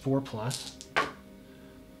 4+.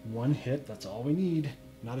 1 hit. That's all we need.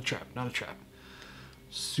 Not a trap. Not a trap.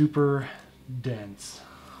 Super dense.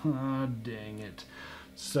 Oh, dang it.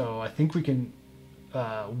 So I think we can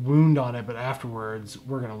wound on it, but afterwards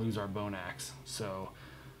we're going to lose our bone axe. So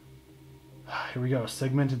here we go.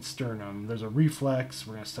 Segmented sternum. There's a reflex.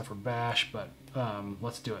 We're going to suffer bash, but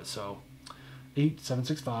let's do it. So 8, 7,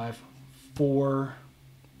 6, 5, 4.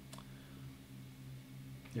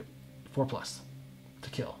 Yep, 4+ to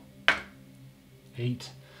kill. 8.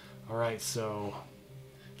 All right, so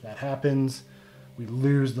that happens. We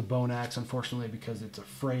lose the bone axe, unfortunately, because it's a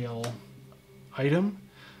frail item.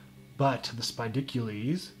 But the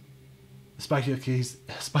Spidicules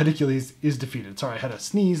is defeated. Sorry, I had a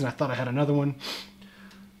sneeze and I thought I had another one.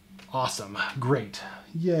 Awesome. Great.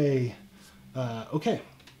 Yay. Okay.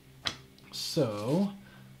 So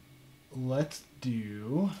let's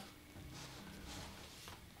do...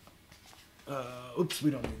 oops, we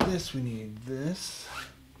don't need this. We need this.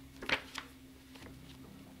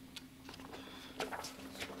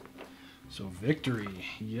 So victory.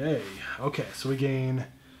 Yay. Okay, so we gain...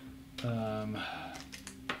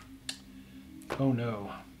 oh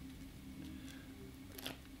no.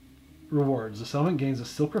 Rewards. The settlement gains a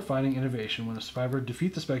silk refining innovation. When a survivor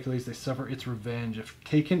defeats the Spidicules, they suffer its revenge. If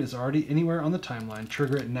taken is already anywhere on the timeline,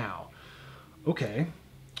 trigger it now. Okay.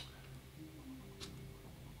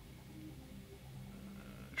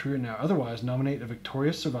 Trigger it now. Otherwise, nominate a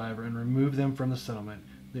victorious survivor and remove them from the settlement.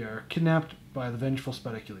 They are kidnapped by the vengeful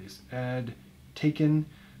Spidicules. Add taken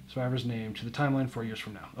survivor's name to the timeline 4 years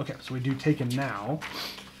from now. Okay, so we do taken now.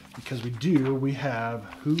 Because we have,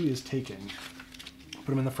 who is taken?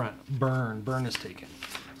 Put him in the front. Burn. Burn is taken.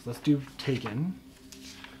 So let's do taken.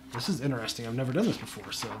 This is interesting. I've never done this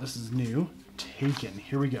before, so this is new. Taken.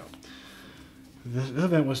 Here we go. This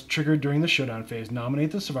event was triggered during the showdown phase.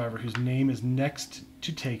 Nominate the survivor whose name is next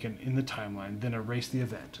to taken in the timeline, then erase the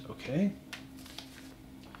event. Okay?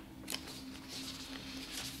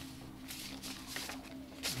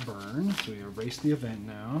 Burn. So we erase the event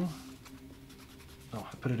now. Oh,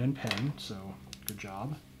 I put it in pen, so good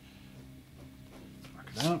job. Mark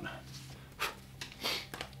it out.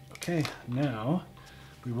 Okay, now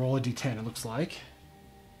we roll a d10, it looks like.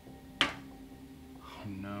 Oh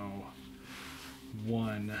no.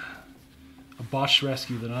 1. A botched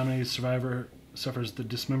rescue. The nominated survivor suffers the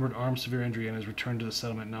dismembered arm severe injury and is returned to the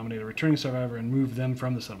settlement. Nominate a returning survivor and move them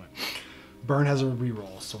from the settlement. Burn has a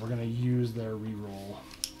reroll, so we're going to use their reroll.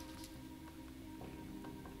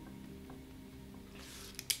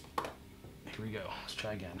 Here we go. Let's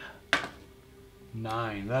try again.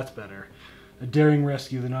 9. That's better. A daring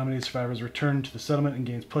rescue. The nominated survivor is returned to the settlement and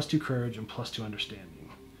gains +2 courage and +2 understanding.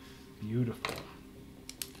 Beautiful.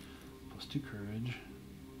 +2 courage.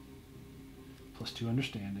 +2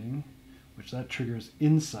 understanding. Which that triggers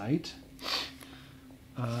insight.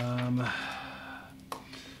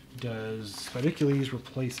 Does Spidicules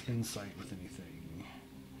replace insight with anything?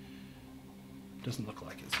 Doesn't look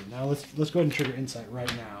like it. So now let's go ahead and trigger insight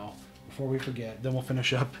right now. Before we forget, then we'll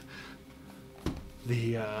finish up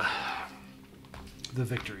the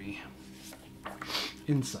victory.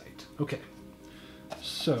 Insight. Okay.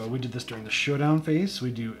 So we did this during the showdown phase. So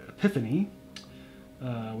we do Epiphany.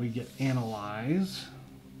 We get Analyze.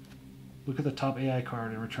 Look at the top AI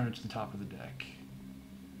card and return it to the top of the deck.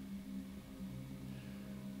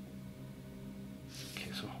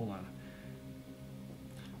 Okay, so hold on.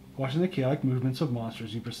 Watching the chaotic movements of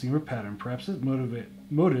monsters, you perceive a pattern. Perhaps its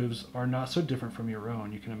motives are not so different from your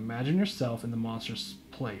own. You can imagine yourself in the monster's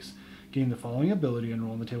place. Gain the following ability and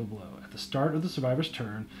roll on the table below. At the start of the survivor's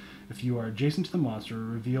turn, if you are adjacent to the monster,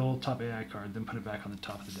 reveal top AI card, then put it back on the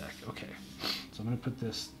top of the deck. Okay, so I'm going to put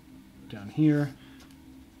this down here.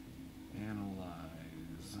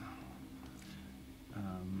 Analyze.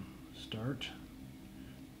 Start.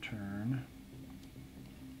 Turn.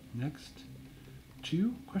 Next.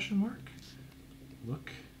 2? Question mark.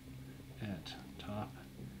 Look at top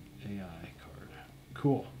AI card.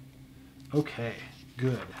 Cool. Okay,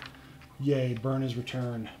 good. Yay, burn is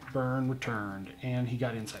returned. Burn returned. And he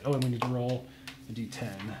got insight. Oh, and we need to roll a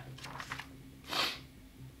d10. So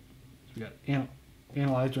we got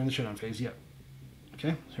analyze during the shutdown phase. Yep.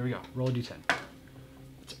 Okay, so here we go. Roll a d10.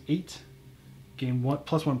 That's 8. Gain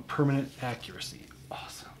 +1 permanent accuracy.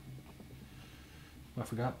 Awesome. Well, I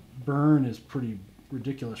forgot. Burn is pretty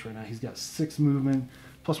ridiculous right now. He's got 6 movement,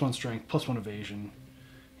 +1 strength, +1 evasion.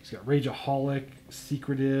 He's got Rageaholic,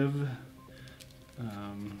 Secretive.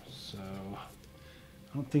 So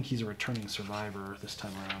I don't think he's a returning survivor this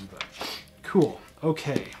time around, but cool.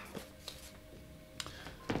 Okay.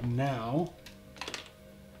 Now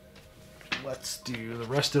let's do the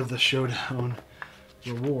rest of the showdown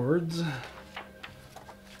rewards.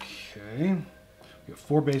 Okay. We have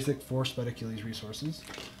 4 basic, 4 Spidicules resources.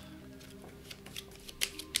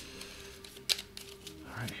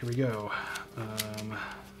 All right, here we go.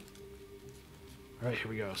 All right,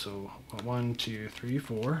 here we go. So 1, 2, 3,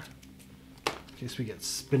 4. Okay, so we get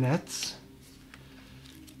Spinets.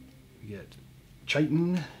 We get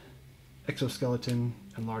Chitin, Exoskeleton,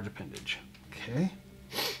 and Large Appendage. Okay.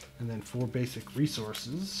 And then 4 basic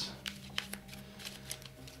resources.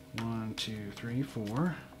 1, 2, 3,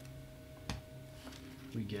 4.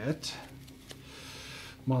 We get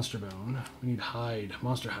Monster Bone. We need Hide.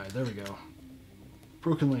 Monster Hide. There we go.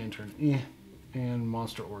 Broken Lantern. And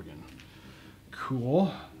Monster Organ.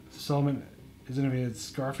 Cool. This element is innovated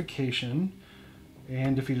Scarification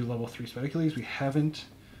and defeated level 3 Spidicules. We haven't.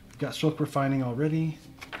 We've got Stroke Refining already.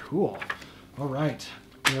 Cool. All right.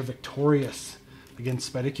 We are victorious against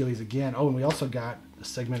Spidicules again. Oh, and we also got the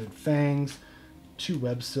Segmented Fangs, 2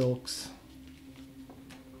 Web Silks.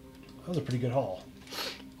 That was a pretty good haul,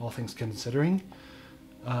 all things considering.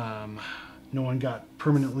 No one got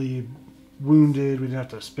permanently wounded. We didn't have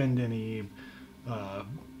to spend any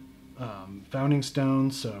founding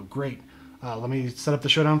stones, so great. Let me set up the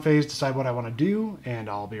showdown phase, decide what I want to do, and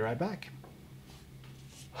I'll be right back.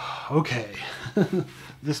 Okay,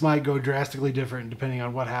 this might go drastically different depending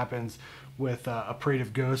on what happens with a Parade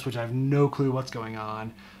of Ghosts, which I have no clue what's going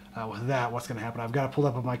on with that, what's going to happen. I've got to pull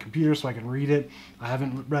up on my computer so I can read it. I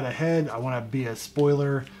haven't read ahead. I want to be as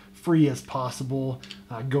spoiler-free as possible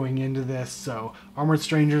going into this. So Armored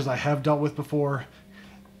Strangers I have dealt with before.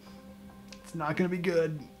 It's not going to be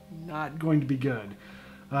good. Not going to be good.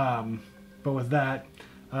 But with that,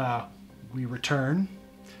 we return.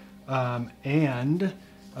 And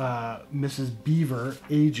Mrs. Beaver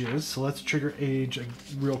ages. So let's trigger age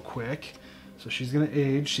real quick. So she's going to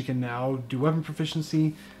age. She can now do weapon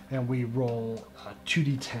proficiency. And we roll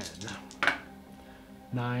 2d10.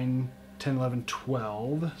 9, 10, 11,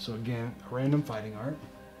 12. So again, random fighting art.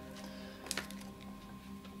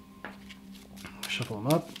 Shuffle them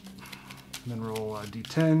up. And then roll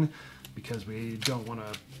d10, because we don't want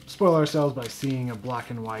to spoil ourselves by seeing a black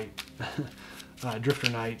and white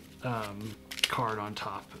Drifter Knight card on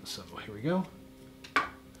top. So here we go.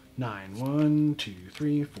 9. 1, 2,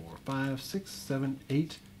 3, 4, 5, 6, 7,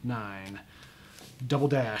 8, 9. Double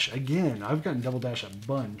dash. Again, I've gotten double dash a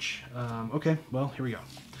bunch. Okay, well, here we go.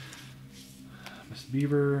 Miss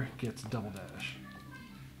Beaver gets double dash.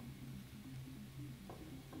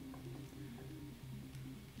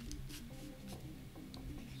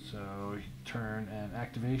 So turn an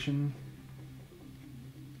activation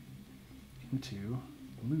into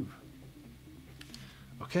move.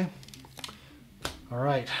 Okay. All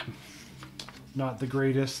right. Not the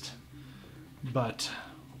greatest, but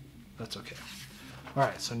that's okay. All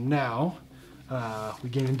right, so now we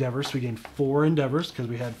gain endeavors. So we gain 4 endeavors because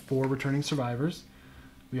we had 4 returning survivors.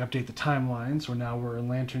 We update the timeline, so now we're in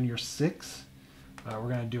Lantern Year 6. We're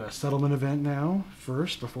going to do a settlement event now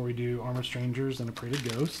first before we do Armored Strangers and a Parade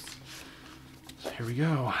of Ghosts. So here we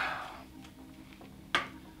go.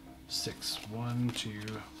 6. 1, 2,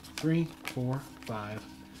 3, 4, 5.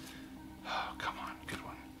 Oh, come on, good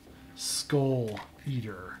one. Skull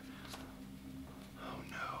Eater. Oh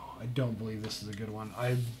no, I don't believe this is a good one.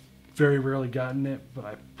 I very rarely gotten it, but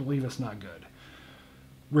I believe it's not good.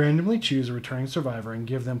 Randomly choose a returning survivor and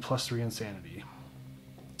give them +3 insanity.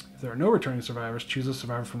 If there are no returning survivors, choose a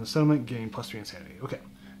survivor from the settlement, gain +3 insanity. Okay.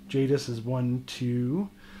 Jadis is 1, 2.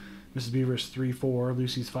 Mrs. Beaver is 3, 4.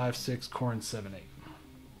 Lucy's 5, 6. Corin 7,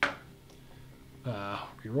 8.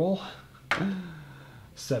 Reroll.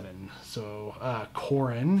 7. So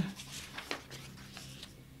Corin,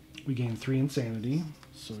 we gain 3 insanity.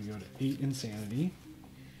 So we go to 8 insanity.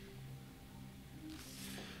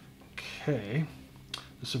 Okay.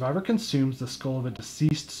 The survivor consumes the skull of a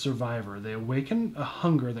deceased survivor. They awaken a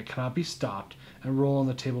hunger that cannot be stopped and roll on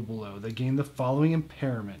the table below. They gain the following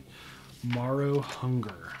impairment. Marrow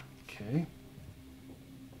hunger. Okay.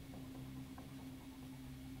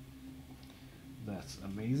 That's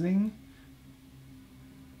amazing.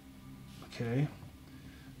 Okay.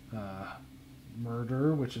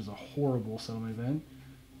 Murder, which is a horrible settlement event.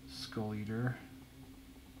 Skull Eater.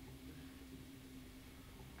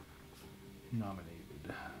 Nominated.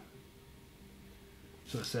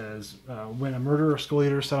 So it says, when a murder or Skull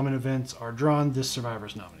Eater settlement events are drawn, this survivor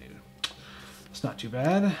is nominated. It's not too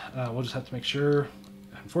bad. We'll just have to make sure.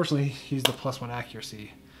 Unfortunately, he's the +1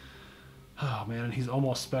 accuracy. Oh man, and he's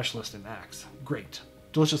almost specialist in axe. Great.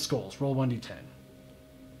 Delicious skulls. Roll 1d10.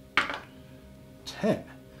 10.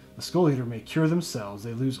 The Skull Eater may cure themselves.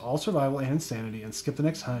 They lose all survival and insanity and skip the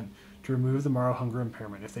next hunt to remove the Marrow Hunger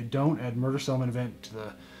impairment. If they don't, add Murder Settlement event to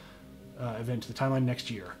the timeline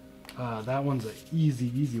next year. That one's an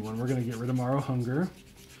easy one. We're going to get rid of Marrow Hunger.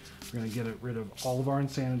 We're going to get rid of all of our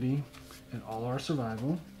insanity and all our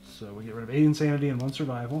survival. So we get rid of 8 insanity and 1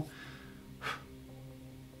 survival.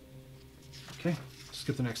 Okay,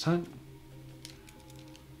 skip the next hunt.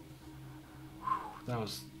 That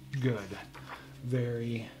was good.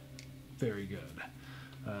 Very, very good.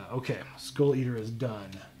 Okay, Skull Eater is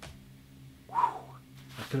done.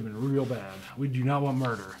 That could have been real bad. We do not want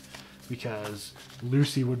murder, because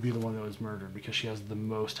Lucy would be the one that was murdered because she has the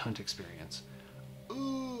most hunt experience.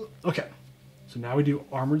 Okay, so now we do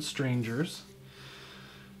Armored Strangers.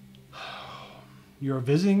 You are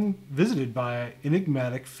visited by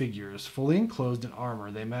enigmatic figures, fully enclosed in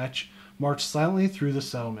armor. They march silently through the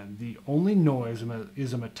settlement. The only noise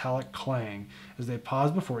is a metallic clang as they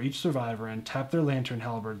pause before each survivor and tap their lantern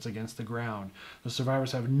halberds against the ground. The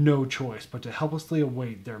survivors have no choice but to helplessly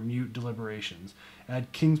await their mute deliberations.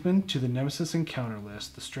 Add Kingsman to the Nemesis Encounter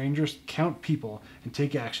list. The strangers count people and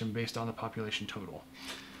take action based on the population total.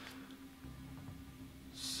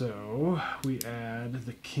 So we add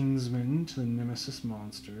the Kingsman to the Nemesis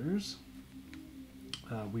monsters.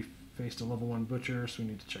 We faced a level 1 butcher, so we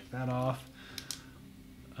need to check that off.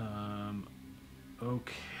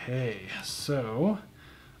 Okay, so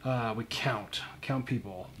we count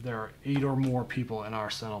people. There are 8 or more people in our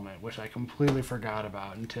settlement, which I completely forgot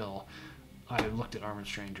about until I looked at Armored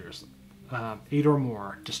Strangers. 8 or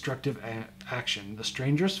more. Destructive action. The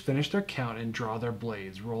strangers finish their count and draw their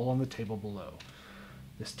blades. Roll on the table below.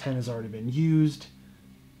 This 10 has already been used,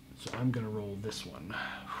 so I'm going to roll this one.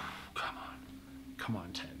 Come on. Come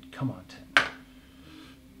on, 10. Come on, 10.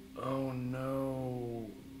 Oh,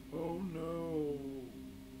 no. Oh, no.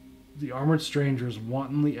 The Armored Strangers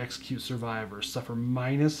wantonly execute survivors. Suffer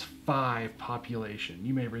 -5 population.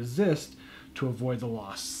 You may resist to avoid the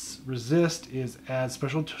loss. Resist is add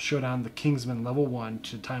special showdown the Kingsman level 1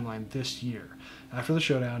 to timeline this year. After the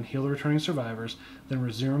showdown, heal the returning survivors, then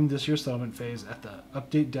resume this year's settlement phase at the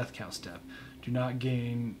update death count step. Do not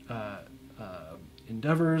gain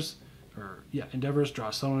endeavors, draw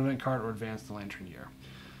a settlement event card, or advance the lantern year.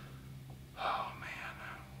 Oh man.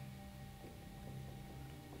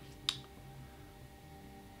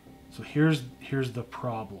 So here's the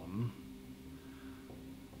problem.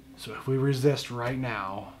 So if we resist right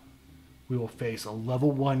now, we will face a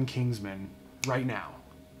level 1 Kingsman right now.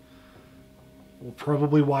 We'll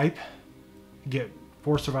probably wipe, get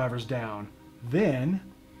 4 survivors down. Then,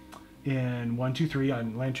 in 1, 2, 3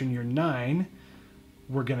 on Lantern Year 9,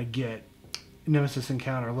 we're going to get Nemesis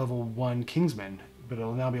Encounter level 1 Kingsman. But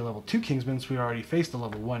it'll now be a level 2 Kingsman, so we already faced a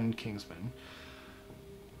level 1 Kingsman.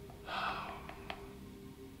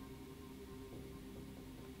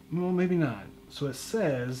 Well, maybe not. So it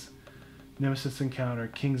says Nemesis Encounter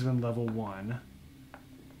Kingsman level 1.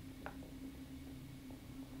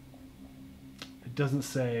 It doesn't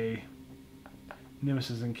say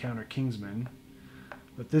Nemesis Encounter Kingsman,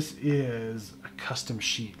 but this is a custom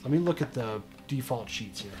sheet. Let me look at the default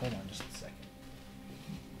sheets here. Hold on just a second.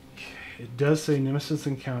 Okay, it does say Nemesis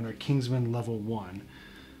Encounter Kingsman level 1,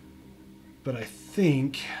 but I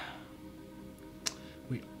think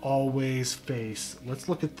we always face... Let's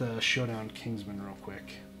look at the Showdown Kingsman real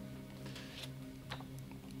quick.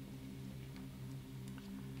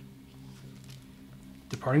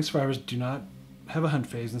 Departing survivors do not have a hunt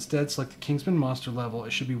phase. Instead, select the Kingsman monster level.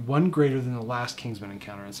 It should be one greater than the last Kingsman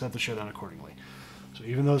encounter and set the showdown accordingly. So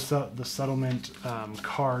even though the settlement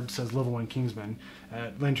card says level 1 Kingsman,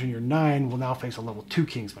 at Lantern Year 9 will now face a level 2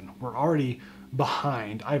 Kingsman. We're already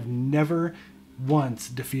behind. I've never once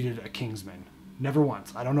defeated a Kingsman. Never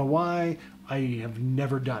once. I don't know why. I have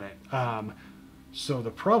never done it. So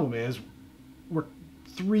the problem is we're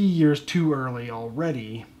 3 years too early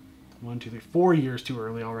already. 1, 2, 3, 4 years too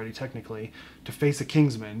early already, technically, to face a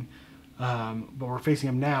Kingsman. But we're facing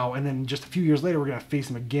him now, and then just a few years later, we're going to face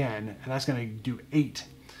him again, and that's going to do 8.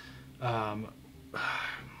 I'm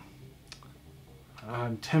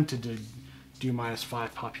tempted to do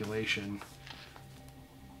 -5 population.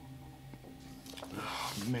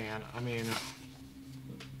 Oh, man, I mean,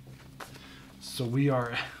 so we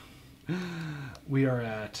are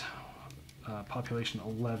at population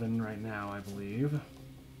 11 right now, I believe.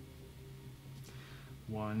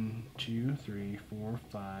 1, 2, 3, 4,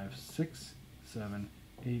 5, 6, 7,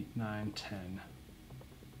 8, 9, 10.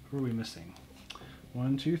 Who are we missing?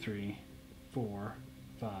 1, 2, 3, 4,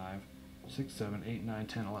 5, 6, 7, 8, 9,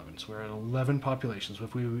 10, 11. So we're at 11 populations. So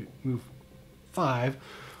if we move 5,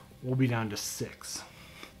 we'll be down to 6.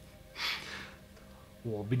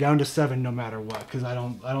 We'll be down to 7 no matter what, because I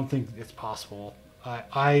don't think it's possible.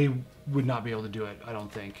 I would not be able to do it. I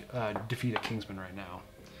don't think defeat a Kingsman right now.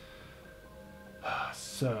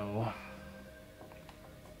 So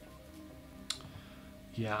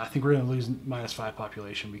yeah, I think we're going to lose -5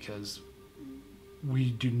 population because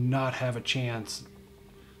we do not have a chance.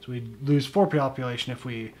 So we lose 4 population if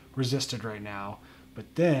we resisted right now.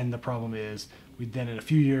 But then the problem is we then in a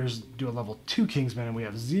few years do a level 2 Kingsman and we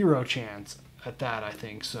have 0 chance at that, I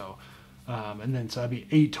think. So and then so that'd be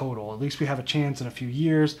 8 total. At least we have a chance in a few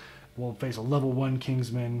years. We'll face a level 1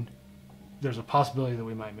 Kingsman. There's a possibility that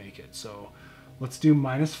we might make it. So let's do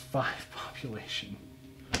 -5 population.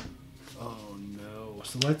 Oh no.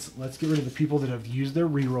 So let's get rid of the people that have used their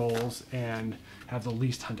rerolls and have the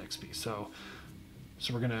least hunt XP. So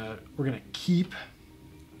we're gonna keep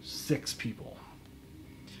 6 people.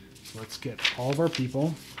 So let's get all of our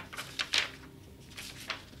people.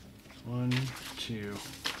 1, 2,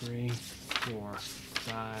 3, 4,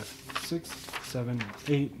 5, 6, 7,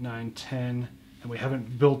 8, 9, 10, and we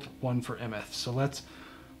haven't built one for Emeth. So let's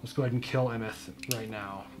go ahead and kill Emeth right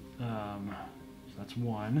now. So that's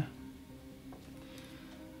 1.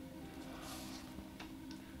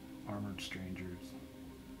 Armored strangers.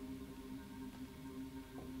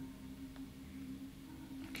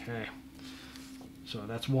 Okay. So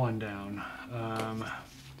that's 1 down.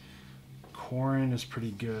 Corin is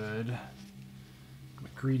pretty good.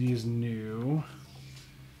 McGreedy is new.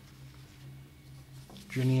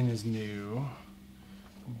 Drinian is new.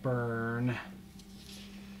 Burn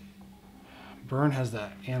has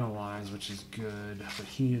that analyze, which is good, but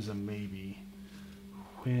he is a maybe.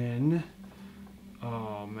 Quinn,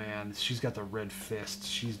 oh man, she's got the red fist.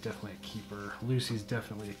 She's definitely a keeper. Lucy's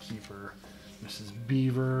definitely a keeper. Mrs.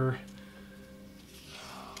 Beaver,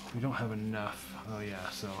 we don't have enough. Oh yeah,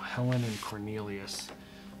 so Helen and Cornelius,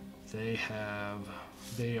 they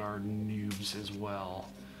are noobs as well.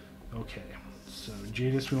 Okay, so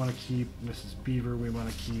Jadis we want to keep. Mrs. Beaver we want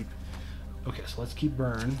to keep. Okay, so let's keep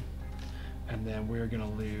Burn. And then we're going to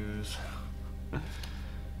lose...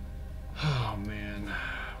 Oh, man.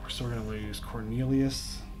 So we're going to lose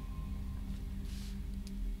Cornelius.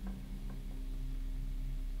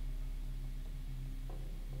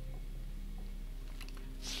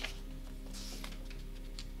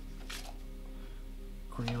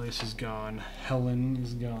 Cornelius is gone. Helen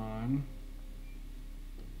is gone.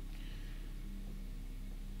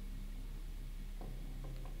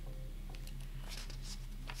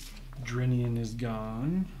 Drinian is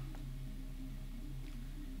gone.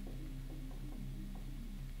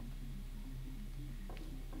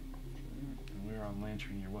 We're on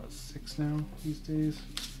Lantern Year, what, 6 now these days?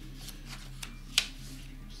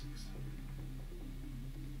 6.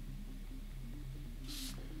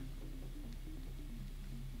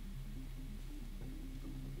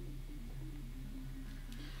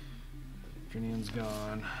 Drinian's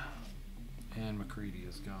gone. And McCready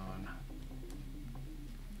is gone.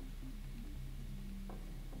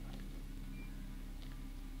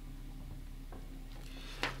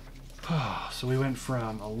 So we went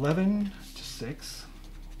from 11 to 6.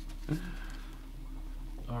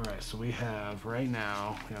 All right, so we have right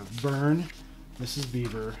now, we have Burn, Mrs.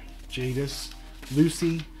 Beaver, Jadis,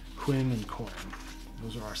 Lucy, Quinn, and Corin.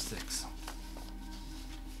 Those are our 6.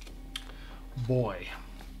 Boy,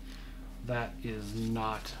 that is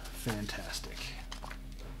not fantastic.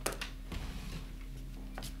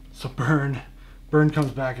 So Burn Burn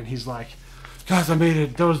comes back and he's like, guys, I made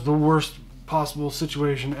it. That was the worst possible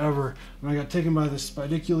situation ever. When I got taken by the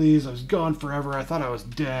Spidicules, I was gone forever. I thought I was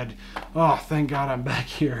dead. Oh, thank God I'm back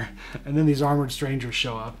here. And then these armored strangers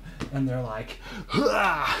show up and they're like,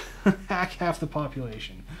 hack half the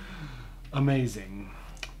population. Amazing.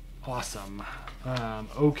 Awesome.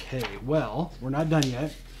 Okay, well, we're not done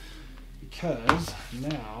yet because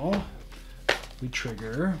now we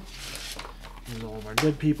trigger. Here's all of our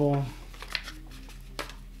dead people.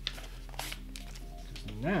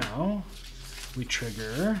 Now we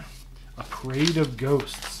trigger a parade of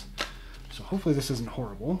ghosts. So hopefully this isn't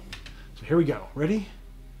horrible. So here we go. Ready?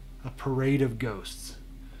 A parade of ghosts.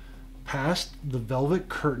 Past the velvet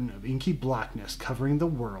curtain of inky blackness covering the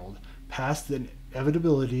world, past the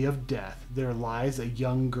inevitability of death, there lies a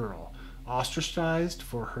young girl, ostracized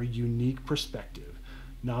for her unique perspective.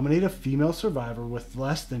 Nominate a female survivor with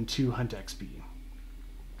less than 2 hunt XP.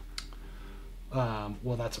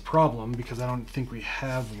 Well, that's a problem because I don't think we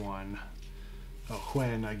have one. Oh,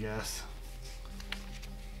 Huen, I guess.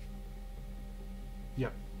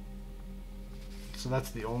 Yep. So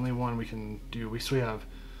that's the only one we can do. So we have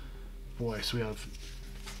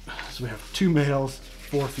 2 males,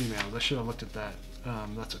 4 females. I should have looked at that.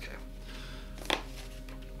 That's okay.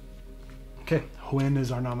 Okay, Huen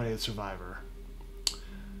is our nominated survivor.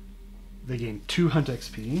 They gain 2 hunt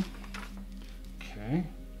XP. Okay.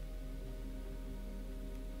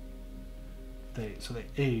 So they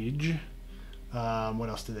age. What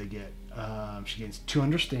else do they get? She gains 2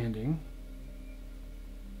 understanding.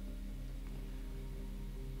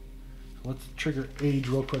 So let's trigger age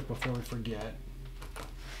real quick before we forget.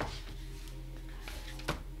 I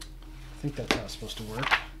think that's how it's supposed to work.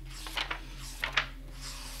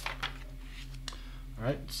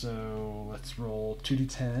 Alright, so let's roll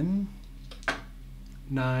 2d10.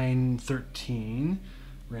 9, 13.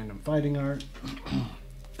 Random fighting art.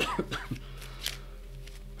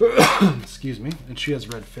 Excuse me. And she has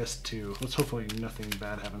red fist too. Let's hopefully nothing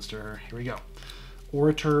bad happens to her. Here we go.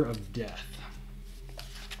 Orator of Death.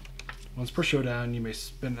 Once per showdown, you may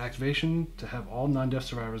spend an activation to have all non-death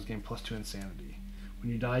survivors gain +2 insanity.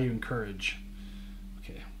 When you die, you encourage.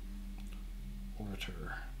 Okay.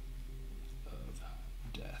 Orator of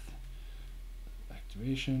Death.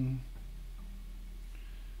 Activation.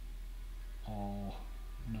 All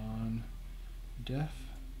non-death.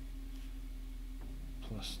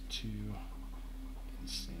 +2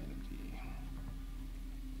 insanity.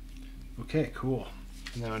 Okay, cool.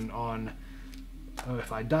 And then on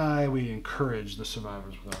if I die, we encourage the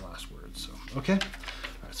survivors with our last words. So, okay.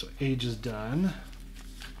 All right, so age is done.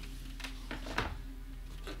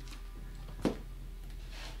 All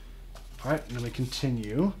right, and then we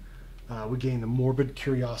continue. We gain the morbid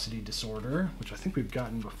curiosity disorder, which I think we've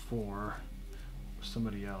gotten before with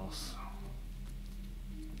somebody else.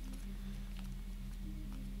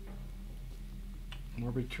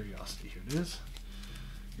 Morbid curiosity, here it is.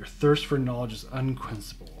 Your thirst for knowledge is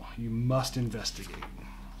unquenchable. You must investigate.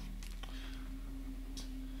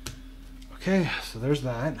 Okay, so there's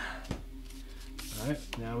that. All right,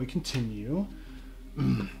 now we continue.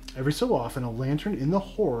 Every so often, a lantern in the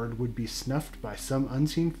horde would be snuffed by some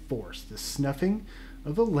unseen force. The snuffing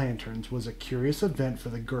of the lanterns was a curious event for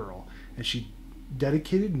the girl, and she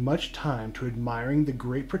dedicated much time to admiring the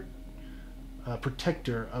great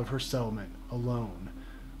protector of her settlement alone.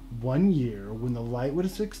 One year, when the light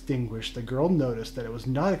was extinguished, the girl noticed that it was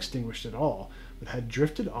not extinguished at all, but had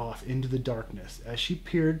drifted off into the darkness. As she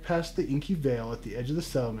peered past the inky veil at the edge of the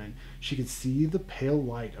settlement, she could see the pale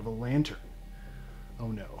light of a lantern. Oh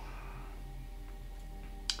no.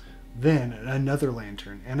 Then another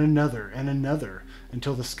lantern, and another,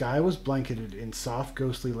 until the sky was blanketed in soft,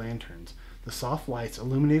 ghostly lanterns. The soft lights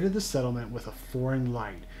illuminated the settlement with a foreign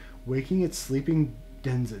light, waking its sleeping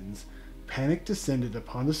denizens. Panic descended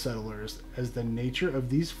upon the settlers as the nature of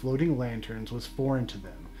these floating lanterns was foreign to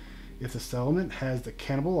them. If the settlement has the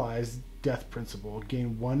cannibalized death principle,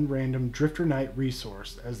 gain 1 random Drifter Knight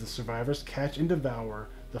resource as the survivors catch and devour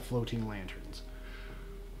the floating lanterns.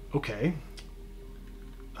 Okay.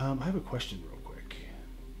 I have a question real quick.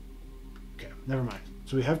 Okay, never mind.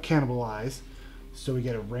 So we have cannibalize, so we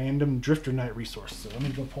get a random Drifter Knight resource. So let me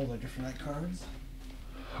go pull the Drifter Knight cards.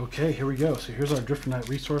 Okay, here we go. So here's our Drifter Knight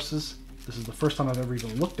resources. This is the first time I've ever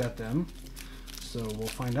even looked at them, so we'll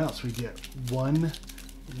find out. So we get 1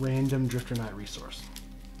 random Drifter Knight resource.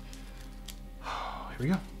 Here we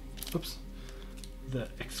go. Oops. The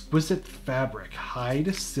exquisite fabric,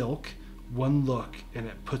 hide silk, 1 look, and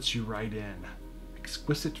it puts you right in.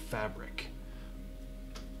 Exquisite fabric.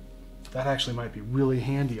 That actually might be really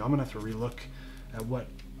handy. I'm gonna have to relook at what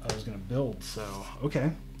I was gonna build. So,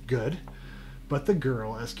 okay, good. But the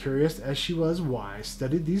girl, as curious as she was wise,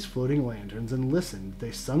 studied these floating lanterns and listened.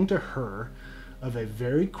 They sung to her of a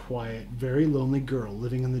very quiet, very lonely girl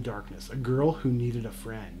living in the darkness, a girl who needed a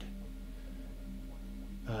friend.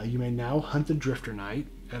 You may now hunt the Drifter Knight.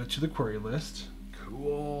 Add it to the query list.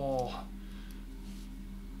 Cool.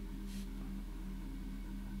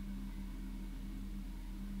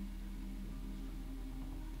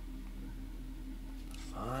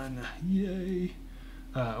 Fun. Yay.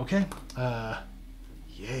 Okay.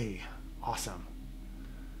 Yay. Awesome.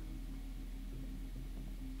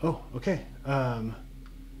 Oh, okay. I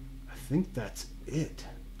think that's it.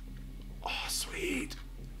 Oh, sweet.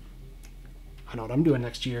 I know what I'm doing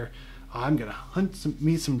next year. I'm gonna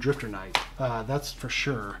meet some Drifter Knight. That's for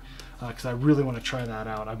sure, because I really want to try that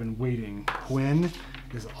out. I've been waiting. Quinn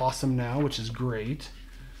is awesome now, which is great.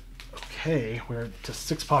 Okay, we're to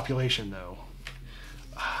 6 population though.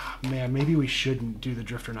 Man, maybe we shouldn't do the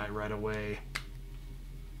Drifter Knight right away.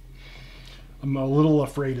 I'm a little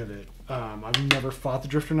afraid of it. I've never fought the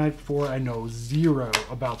Drifter Knight before. I know 0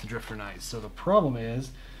 about the Drifter Knight. So the problem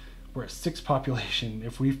is, we're at 6 population.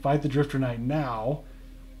 If we fight the Drifter Knight now,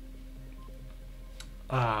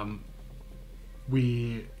 if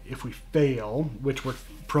we fail, which we're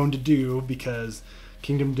prone to do because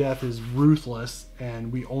Kingdom Death is ruthless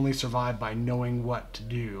and we only survive by knowing what to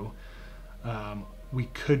do, we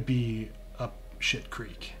could be up shit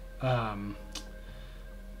creek. I'll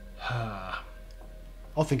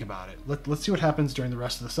think about it. Let's see what happens during the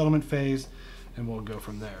rest of the settlement phase, and we'll go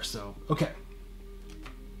from there. So, okay.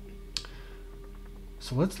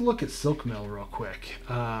 So let's look at Silk Mill real quick.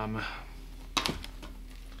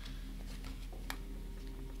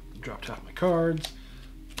 Dropped half my cards.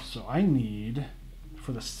 So I need,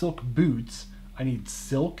 for the silk boots, I need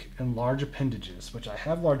silk and large appendages, which I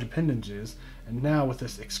have large appendages, and now with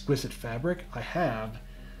this exquisite fabric, I have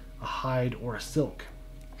a hide or a silk.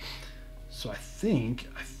 So I think,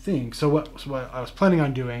 so what I was planning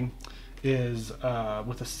on doing is,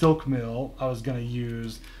 with the silk mill, I was going to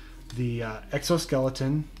use the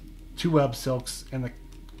exoskeleton, 2 web silks, and the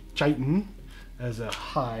chitin as a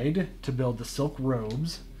hide to build the silk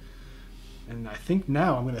robes. And I think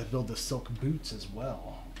now I'm going to build the silk boots as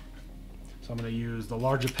well. So I'm going to use the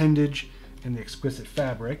large appendage and the exquisite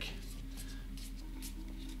fabric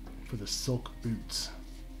for the silk boots.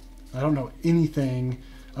 I don't know anything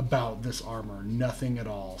about this armor, nothing at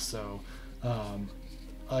all. So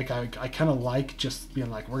I kind of like just being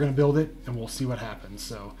like, we're going to build it and we'll see what happens.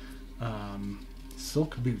 So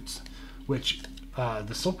silk boots, which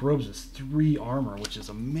the silk robes is 3 armor, which is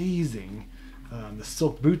amazing. The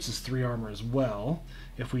silk boots is 3 armor as well.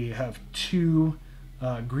 If we have 2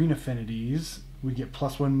 green affinities, we get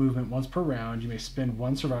 +1 movement once per round. You may spend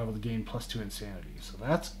 1 survival to gain +2 insanity. So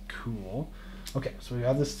that's cool. Okay, so we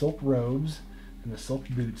have the silk robes and the silk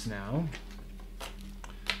boots now.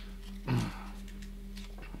 Let's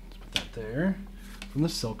put that there. From the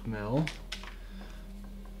silk mill,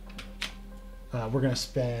 we're going to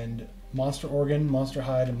spend monster organ, monster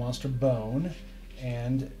hide, and monster bone,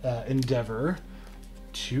 and endeavor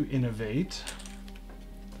to innovate.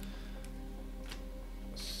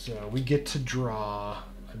 So we get to draw,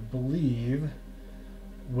 I believe,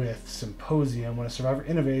 with Symposium, when a survivor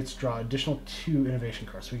innovates, draw additional 2 innovation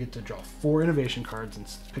cards. So we get to draw 4 innovation cards and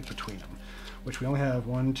pick between them, which we only have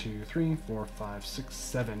 1, 2, 3, 4, 5, 6,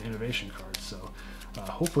 7 innovation cards. So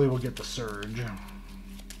hopefully we'll get the Surge,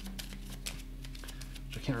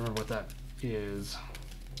 which I can't remember what that is.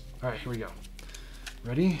 All right, here we go.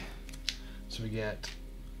 Ready? So we get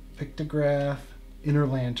Pictograph, Inner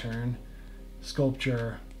Lantern,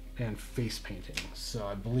 Sculpture, and Face Painting. So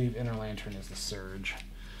I believe Inner Lantern is the Surge.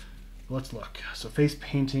 Let's look. So Face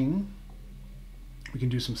Painting, we can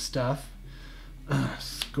do some stuff.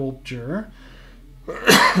 Sculpture,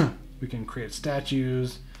 we can create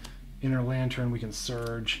statues. Inner Lantern, we can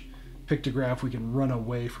Surge. Pictograph, we can run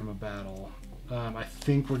away from a battle. I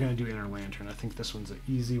think we're going to do Inner Lantern. I think this one's an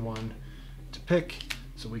easy one to pick.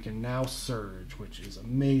 So we can now Surge, which is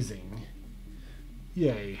amazing.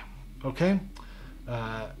 Yay. Okay.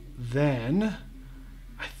 Then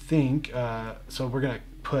I think, so we're going to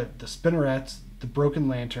put the spinnerets, the broken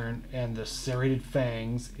lantern, and the serrated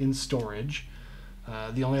fangs in storage.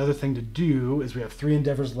 The only other thing to do is we have 3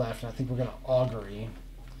 endeavors left, and I think we're going to augury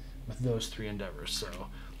with those 3 endeavors. So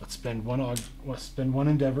let's spend one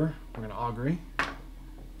endeavor. We're going to augury.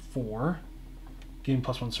 4. Gain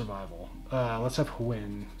 +1 survival. Let's have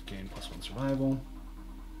Hwyn gain +1 survival.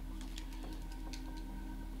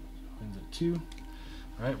 Hwyn's at 2.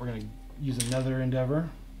 All right, we're going to use another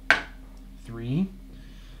endeavor. 3.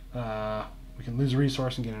 We can lose a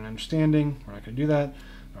resource and gain an understanding. We're not going to do that.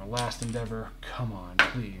 Our last endeavor. Come on,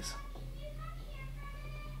 please.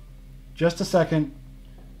 Just a second.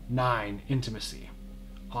 9, intimacy.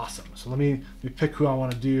 Awesome. So let me pick who I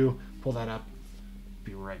want to do. Pull that up.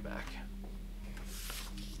 Be right back.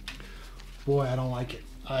 Boy, I don't like it.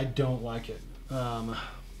 I don't like it. So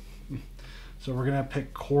we're gonna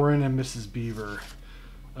pick Corin and Mrs. Beaver.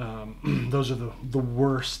 Those are the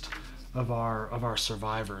worst of our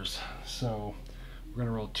survivors. So we're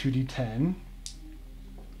gonna roll 2d10.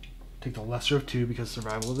 Take the lesser of 2 because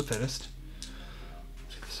survival of the fittest.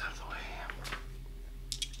 Take this out of the way.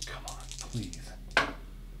 Come on, please.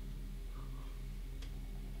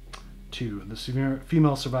 2. The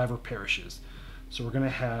female survivor perishes. So we're gonna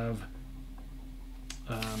have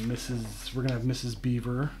Mrs.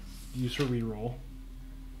 Beaver use her reroll.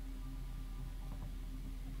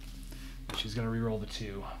 She's gonna reroll the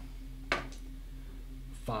 2.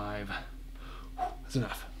 5. That's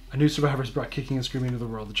enough. A new survivor is brought kicking and screaming into the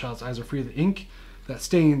world. The child's eyes are free of the ink that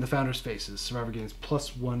stained the founders' faces. Survivor gains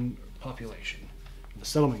 +1 population. The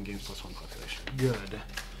settlement gains +1 population. Good.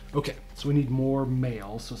 Okay, so we need more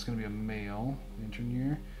male. So it's gonna be a male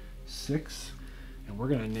engineer. 6. And we're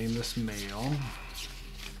gonna name this male.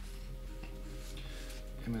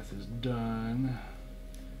 Emmeth is done.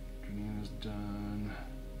 Janine is done.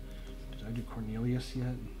 Did I do Cornelius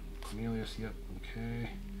yet? Cornelius, yep,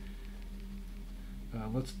 okay.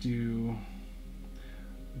 Let's do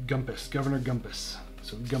Gumpus, Governor Gumpus.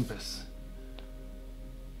 So Gumpus.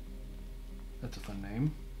 That's a fun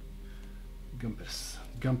name. Gumpus.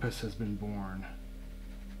 Gumpus has been born.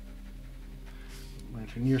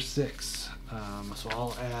 Year 6. So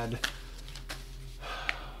I'll add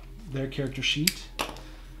their character sheet.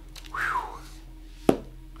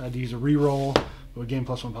 I had to use a reroll, but we gain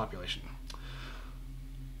 +1 population.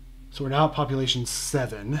 So we're now at population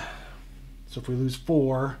 7. So if we lose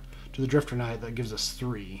 4 to the Drifter Knight, that gives us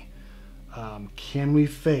 3. Can we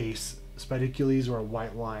face Spidicules or a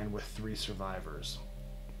White Lion with 3 survivors?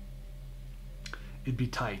 It'd be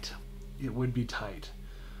tight. It would be tight.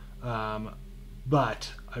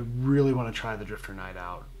 But I really want to try the Drifter Knight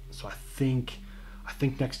out. So I think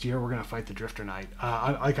next year we're gonna fight the Drifter Knight.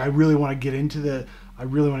 I really want to get into the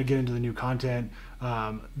new content.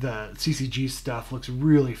 The CCG stuff looks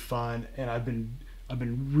really fun, and I've been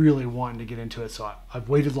really wanting to get into it. So I've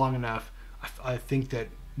waited long enough. I think that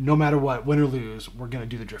no matter what, win or lose, we're gonna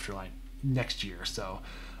do the Drifter Knight next year. So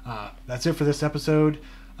that's it for this episode.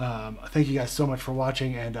 Thank you guys so much for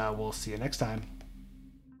watching, and we'll see you next time.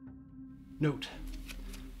 Note.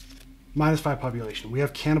 -5 population. We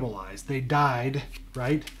have cannibalized. They died,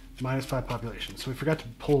 right? -5 population. So we forgot to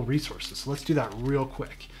pull resources. So let's do that real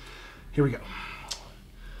quick. Here we go.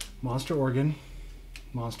 Monster organ,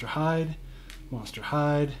 monster hide, monster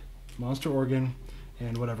hide, monster organ,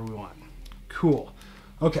 and whatever we want. Cool.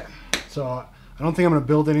 Okay. So I don't think I'm going to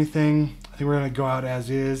build anything. I think we're going to go out as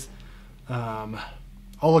is.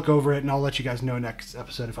 I'll look over it and I'll let you guys know next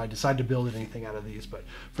episode if I decide to build anything out of these. But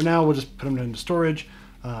for now, we'll just put them into storage.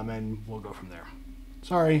 And we'll go from there.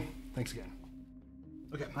 Sorry. Thanks again.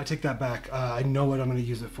 Okay, I take that back. I know what I'm going to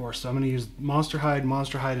use it for. So I'm going to use monster hide,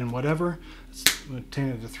 and whatever. I'm going to turn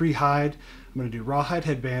it to 3 hide. I'm going to do rawhide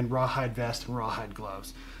headband, rawhide vest, and rawhide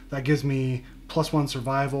gloves. That gives me +1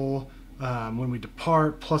 survival when we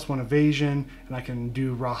depart, +1 evasion, and I can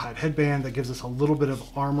do rawhide headband. That gives us a little bit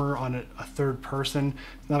of armor on a 3rd person.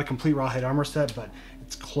 It's not a complete rawhide armor set, but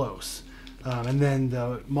it's close. And then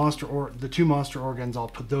the 2 monster organs, I'll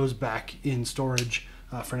put those back in storage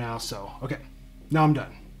for now. So, okay, now I'm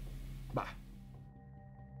done.